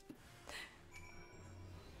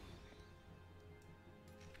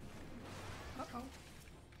 Uh-oh.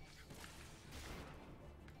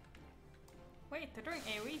 Wait, they're doing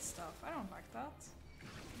AoE stuff. I don't like that.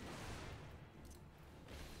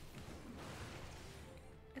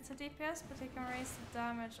 It's a DPS, but you can raise the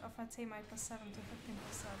damage of my teammate by 7 to 15%.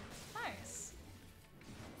 Nice!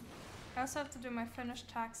 I also have to do my finished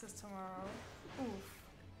taxes tomorrow. Oof.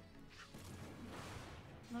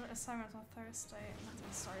 Another assignment on Thursday.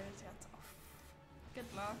 Nothing started yet. Oh,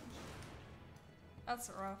 good luck. That's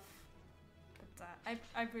rough. But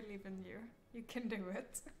I believe in you. You can do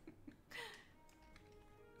it.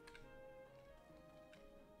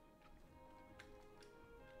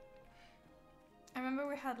 I remember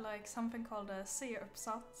we had like something called a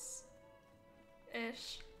C-uppsats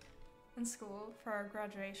ish in school for our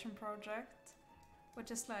graduation project,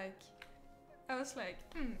 which is like, I was like,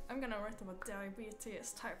 I'm gonna write about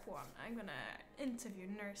diabetes type 1, I'm gonna interview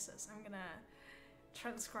nurses, I'm gonna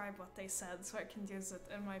transcribe what they said so I can use it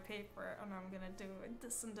in my paper, and I'm gonna do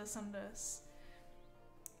this and this and this.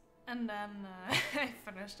 And then I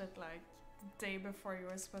finished it like the day before you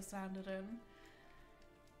were supposed to hand it in.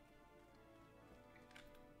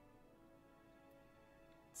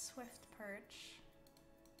 Swift Purge.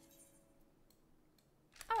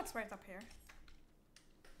 Oh, it's right up here.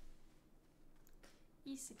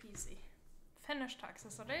 Easy peasy. Finnish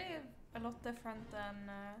taxes, are they a lot different than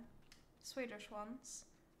Swedish ones?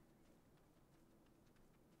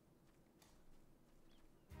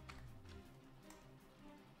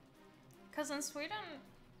 Because in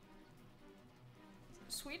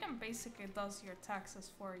Sweden basically does your taxes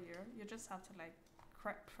for you. You just have to like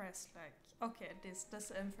press like, okay,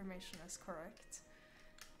 this information is correct.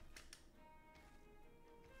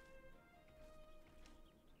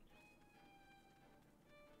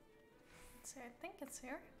 Let's see, I think it's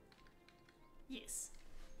here. Yes.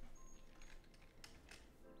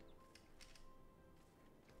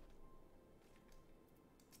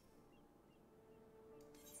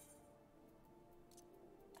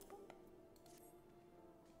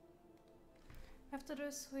 I have to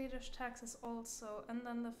do Swedish taxes also, and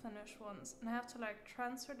then the Finnish ones. And I have to like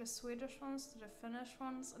transfer the Swedish ones to the Finnish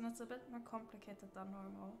ones, and it's a bit more complicated than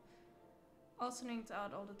normal. Also need to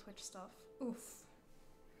add all the Twitch stuff. Oof.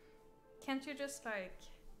 Can't you just like...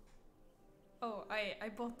 Oh, I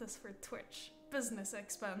bought this for Twitch. Business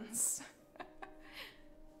expense.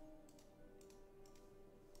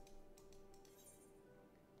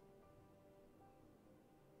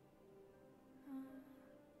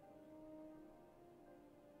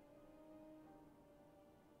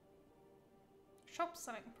 Shop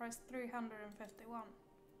selling price 351.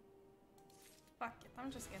 Fuck it,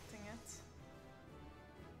 I'm just getting it.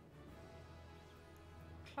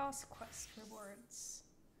 Class quest rewards.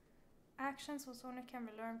 Actions which only can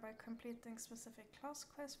be learned by completing specific class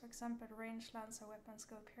quests. For example, range lancer weapon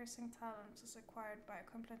skill piercing talents is acquired by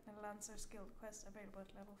completing lancer skill quest available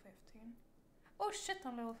at level 15. Oh shit,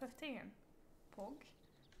 on level 15. Pog.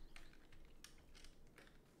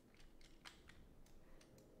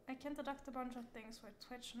 I can deduct a bunch of things for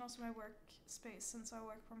Twitch and also my workspace since I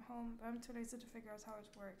work from home, but I'm too lazy to figure out how it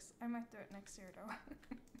works. I might do it next year though.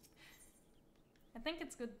 I think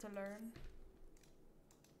it's good to learn.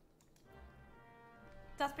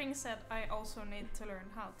 That being said, I also need to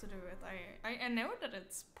learn how to do it. I know that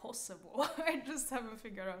it's possible. I just haven't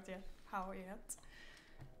figured out yet how yet.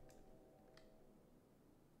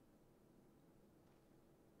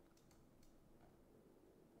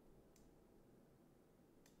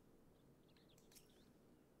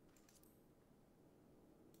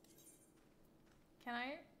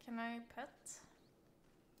 Can I pet?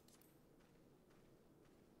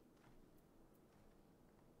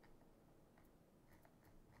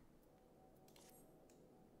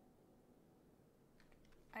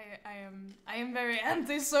 I am very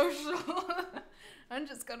antisocial. I'm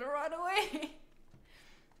just gonna run away.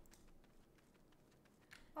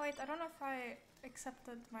 Oh wait, I don't know if I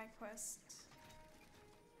accepted my quest.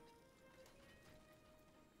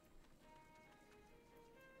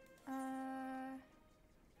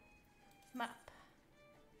 Map.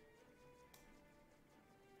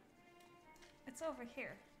 It's over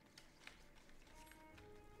here.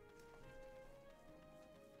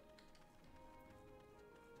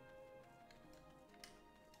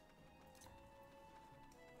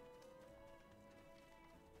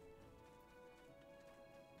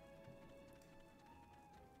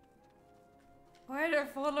 Why are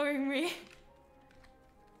they following me?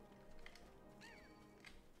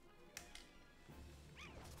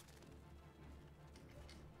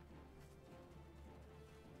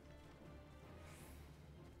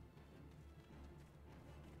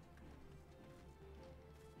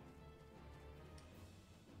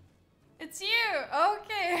 It's you!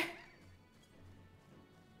 Okay!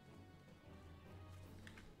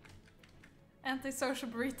 Antisocial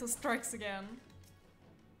burrito strikes again.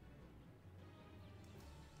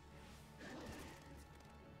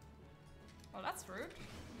 Well, that's rude.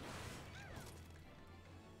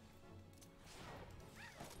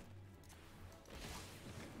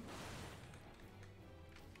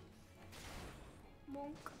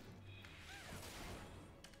 Monk.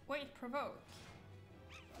 Wait, provoke.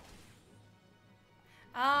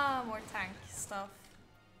 Ah, more tank stuff.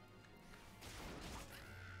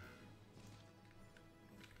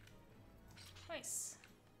 Nice.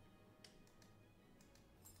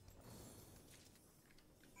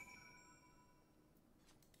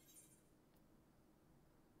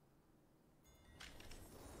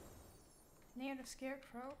 Near the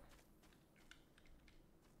scarecrow.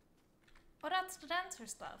 Oh, that's the dancer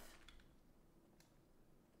stuff.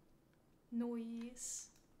 Noise.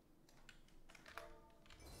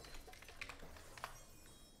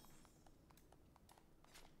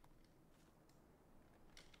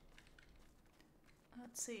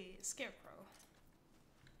 Let's see, scarecrow.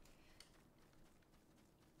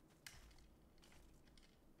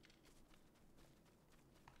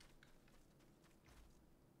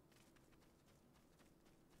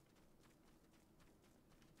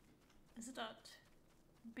 Is it that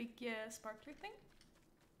big sparkly thing?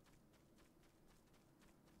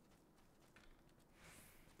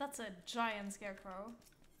 That's a giant scarecrow.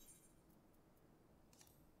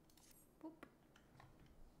 Boop.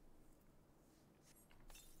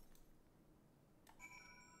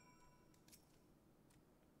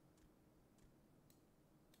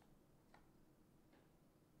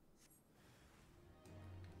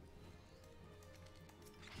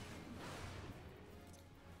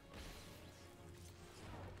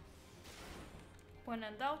 When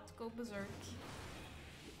in doubt, go berserk.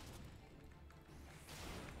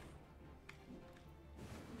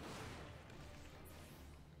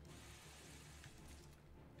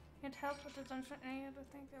 Can't help with the dungeon. I don't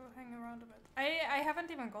think I will hang around a bit. I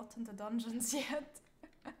haven't even gotten to dungeons yet.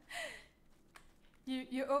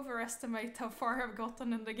 You overestimate how far I've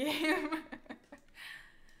gotten in the game.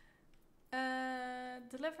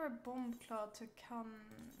 Deliver bomb claw to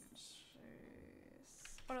Conscious.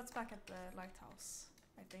 Oh, that's back at the lighthouse,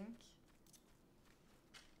 I think.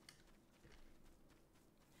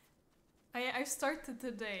 I started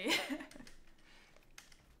today.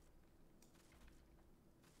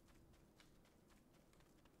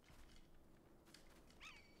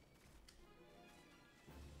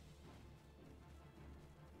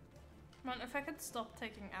 Man, if I could stop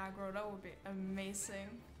taking aggro, that would be amazing.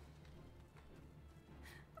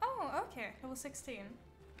 Oh, okay, level 16.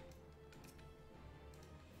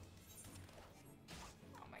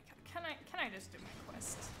 Oh my god, can I just do my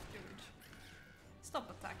quest, dude? Stop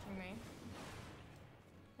attacking me.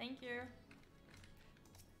 Thank you.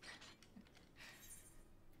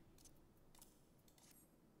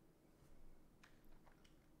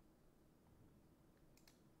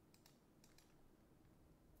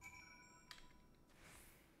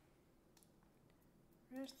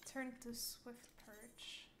 Return to Swift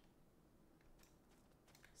Perch.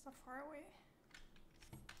 Is that far away?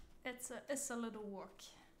 It's a little walk.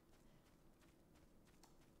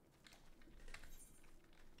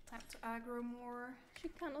 Time to aggro more. She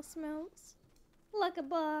kind of smells like a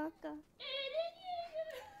baka.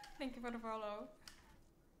 Thank you for the follow.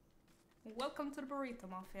 Welcome to the Burrito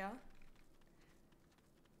Mafia.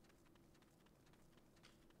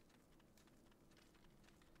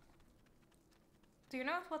 Do you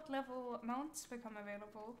know at what level mounts become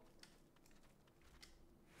available?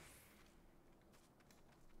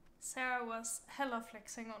 Sarah was hella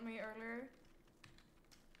flexing on me earlier.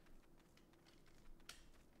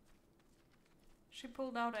 She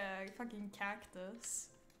pulled out a fucking cactus.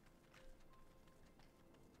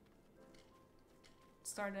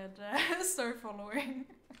 Started following.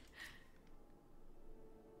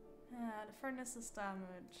 The furnace is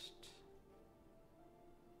damaged.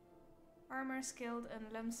 Armor skilled and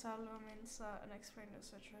Lemsalo means unexplained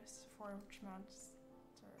switches forge monster.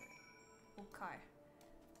 Okay.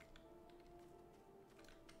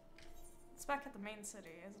 It's back at the main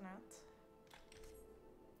city, isn't it?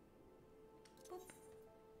 Boop.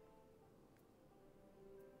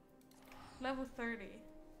 Level 30.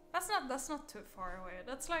 That's not too far away.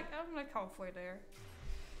 That's like I'm like halfway there.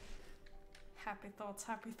 Happy thoughts,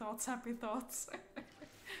 happy thoughts, happy thoughts.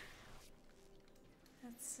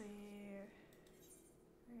 Let's see.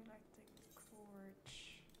 Relighting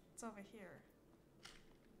forge. It's over here.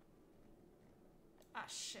 Ah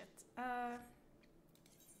shit.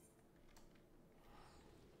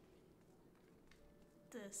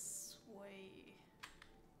 This way.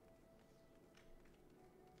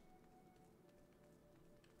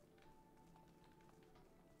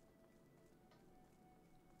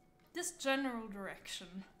 This general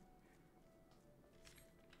direction.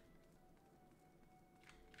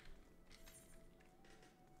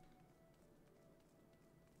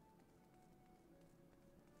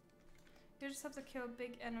 You just have to kill a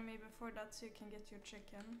big enemy before that so you can get your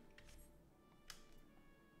chicken.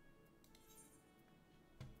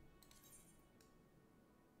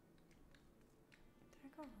 Did I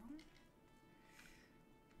go wrong?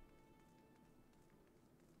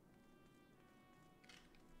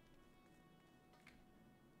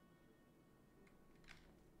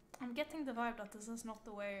 I'm getting the vibe that this is not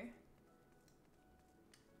the way.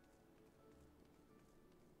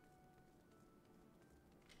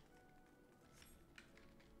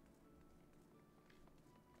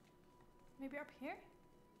 Maybe up here?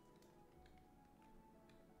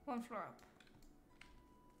 One floor up.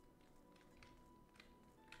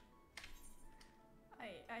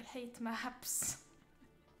 I hate maps.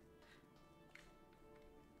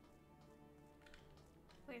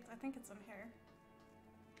 Wait, I think it's in here.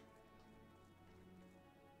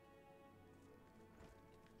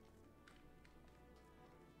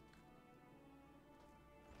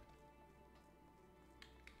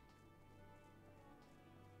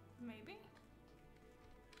 Maybe?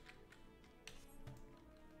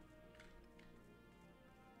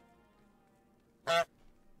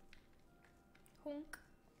 Honk.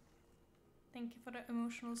 Thank you for the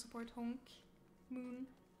emotional support, Honk. Moon.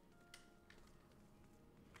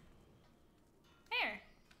 Here!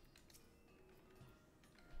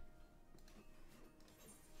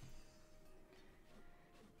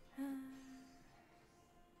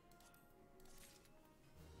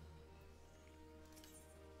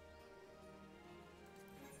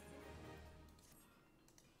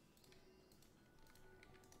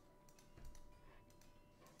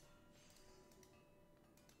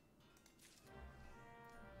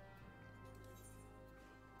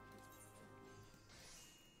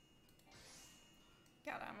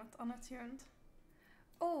 God damn it, unattuned.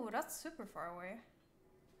 Oh, that's super far away.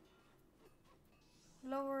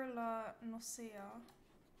 Lower La Nosea.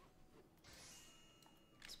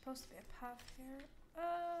 Supposed to be a path here.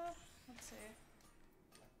 Let's see.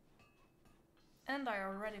 And I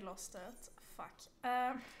already lost it. Fuck.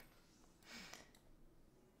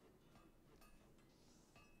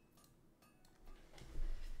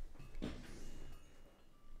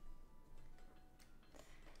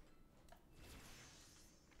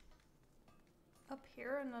 Up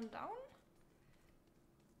here and then down?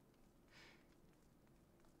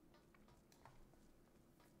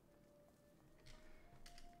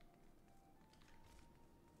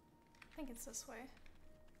 I think it's this way.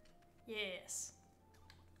 Yes.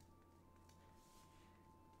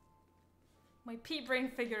 My pea brain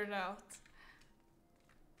figured it out.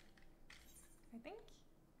 I think.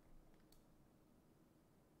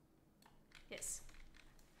 Yes.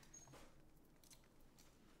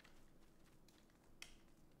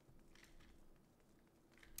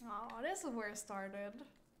 Oh, this is where it started.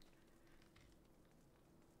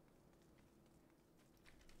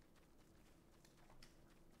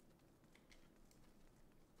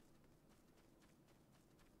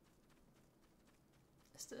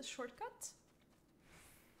 Is this a shortcut?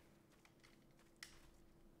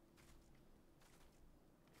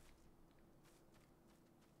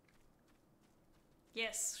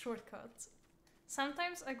 Yes, shortcut.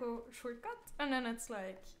 Sometimes I go shortcut and then it's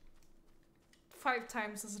like 5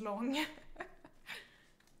 times as long.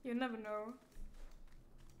 You never know.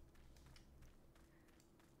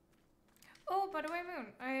 Oh, by the way, Moon,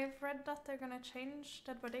 I've read that they're gonna change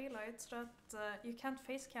Dead by Daylight so that you can't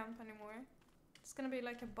face camp anymore. It's gonna be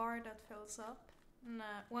like a bar that fills up. And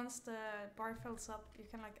once the bar fills up, you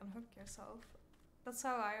can like unhook yourself. That's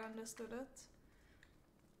how I understood it.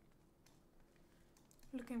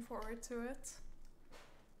 Looking forward to it.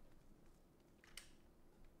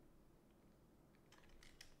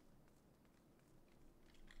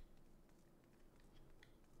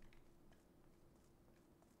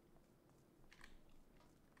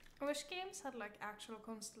 I wish games had like actual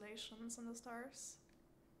constellations in the stars.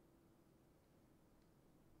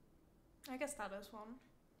 I guess that is one.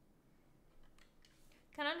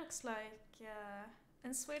 Kinda looks like,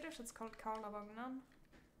 in Swedish it's called Karlavagnen.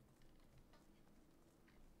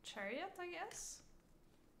 Chariot, I guess?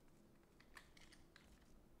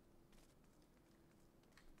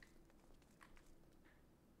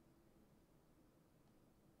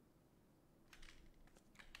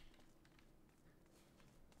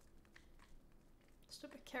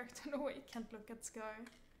 Stupid character, no way, you can't look at sky.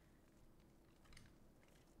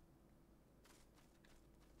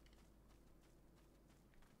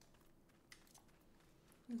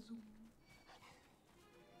 Zoom.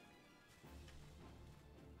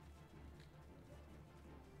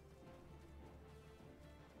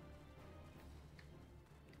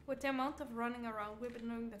 With the amount of running around we've been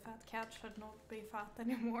doing, the fat cat should not be fat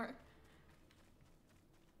anymore.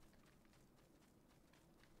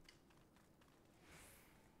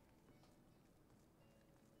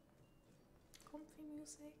 Comfy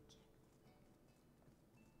music.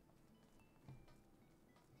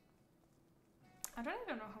 I don't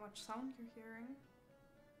even know how much sound you're hearing.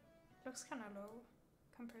 Looks kinda low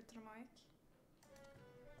compared to the mic.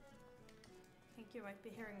 I think you might be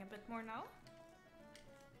hearing a bit more now.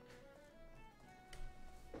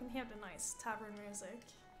 You can hear the nice tavern music.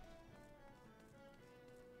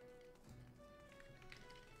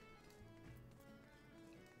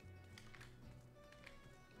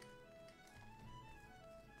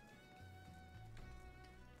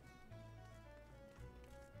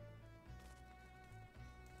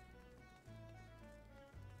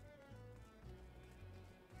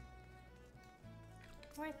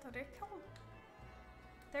 Wait, are they called?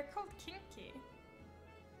 They're called kinky.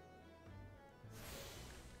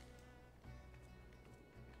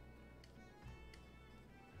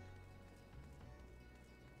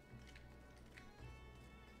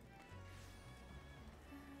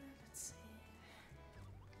 Let's see.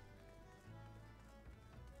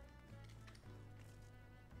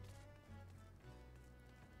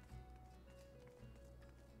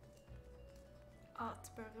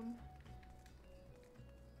 Artberm.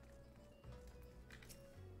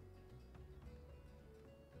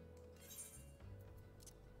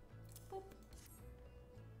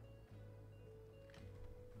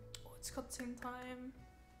 It's cutscene time.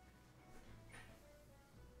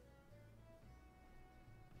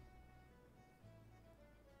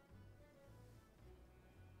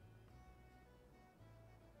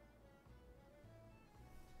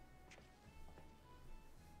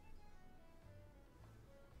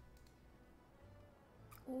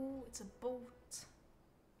 Oh, it's a boat.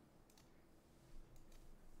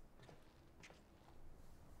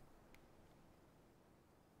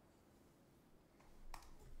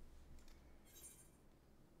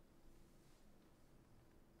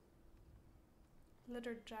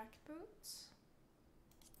 Leather jack boots.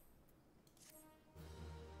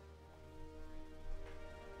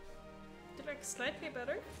 They look slightly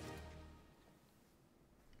better.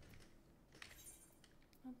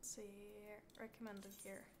 Let's see, recommended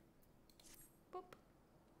gear. Boop.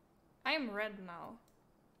 I am red now.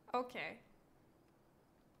 Okay.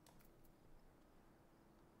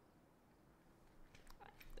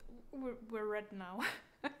 We're red now.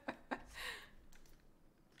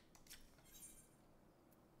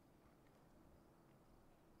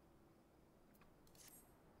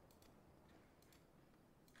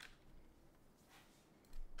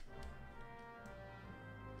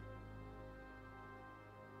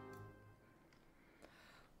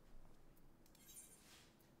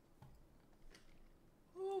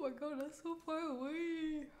 Oh my god, that's so far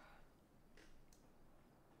away.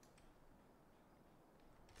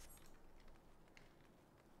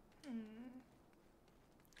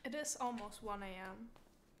 It is almost 1 AM.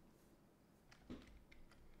 I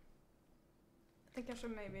think I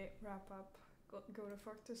should maybe wrap up, go the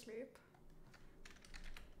fuck to sleep.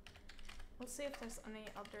 We'll see if there's any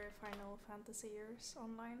other Final Fantasy years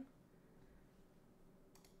online.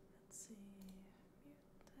 Let's see. Muted.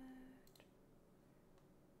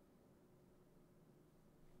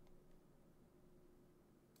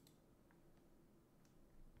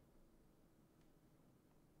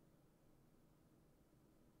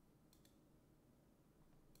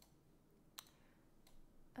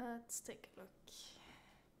 Let's take a look.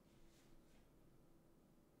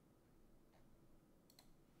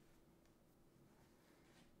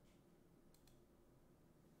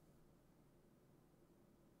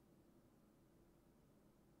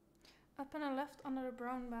 Up on the left under the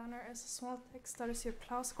brown banner is a small text that is your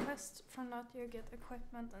class quest. From that you get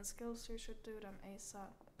equipment and skills, you should do them ASAP.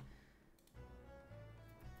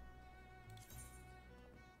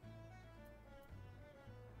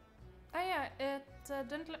 Oh yeah, it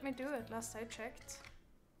didn't let me do it last I checked.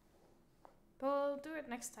 But I'll do it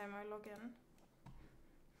next time I log in.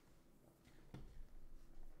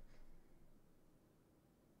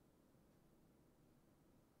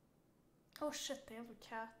 Oh shit, they have a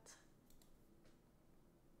cat.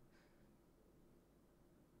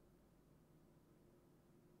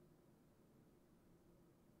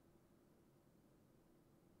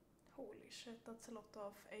 Holy shit, that's a lot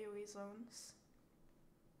of AoE zones.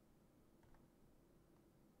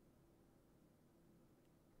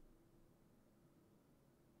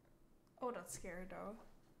 Oh, that's scary though.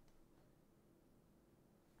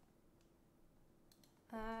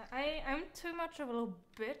 I'm too much of a little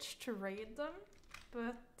bitch to raid them,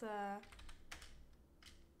 but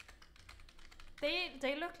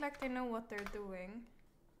they look like they know what they're doing.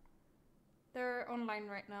 They're online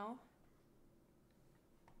right now.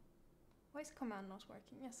 Why is command not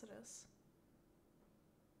working? Yes, it is.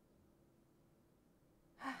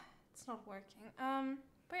 It's not working.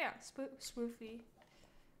 But yeah, spoofy.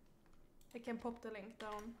 I can pop the link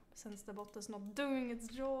down since the bot is not doing its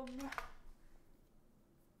job.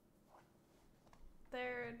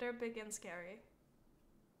 They're big and scary.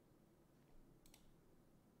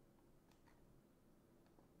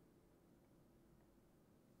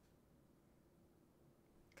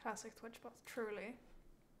 Classic Twitch bot, truly.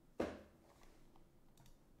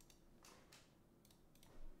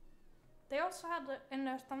 They also had in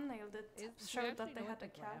their thumbnail that showed that they had a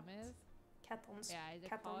cat. Cat on stream. Yeah,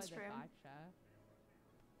 they call it a gotcha.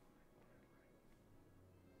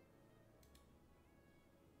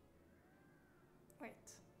 Wait.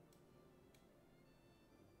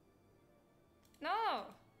 No!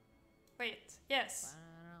 Wait, yes.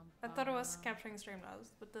 I thought it was capturing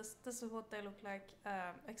Streamlabs, but this is what they look like,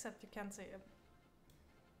 except you can't see them.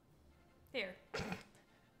 Here.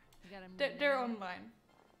 They're online.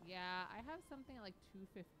 Yeah, I have something at like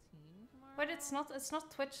 2:15 tomorrow. But it's not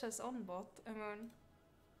Twitch's own bot. I mean,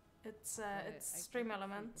 it's Stream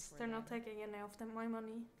Elements. They're not taking any of my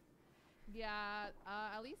money. Yeah,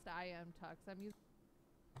 at least I am, Tux. I'm using.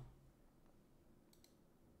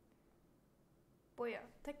 But yeah,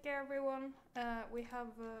 take care, everyone. We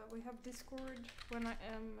have Discord when I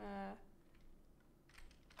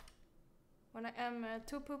am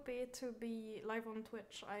too poopy to be live on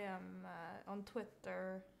Twitch. I am on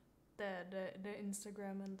Twitter, the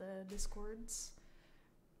Instagram and the Discords.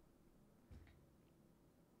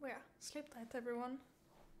 Well, yeah, sleep tight, everyone.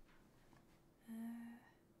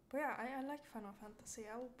 But yeah, I like Final Fantasy.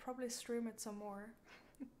 I will probably stream it some more.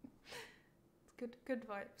 It's good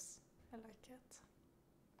vibes. I like it.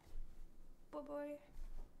 Bye bye.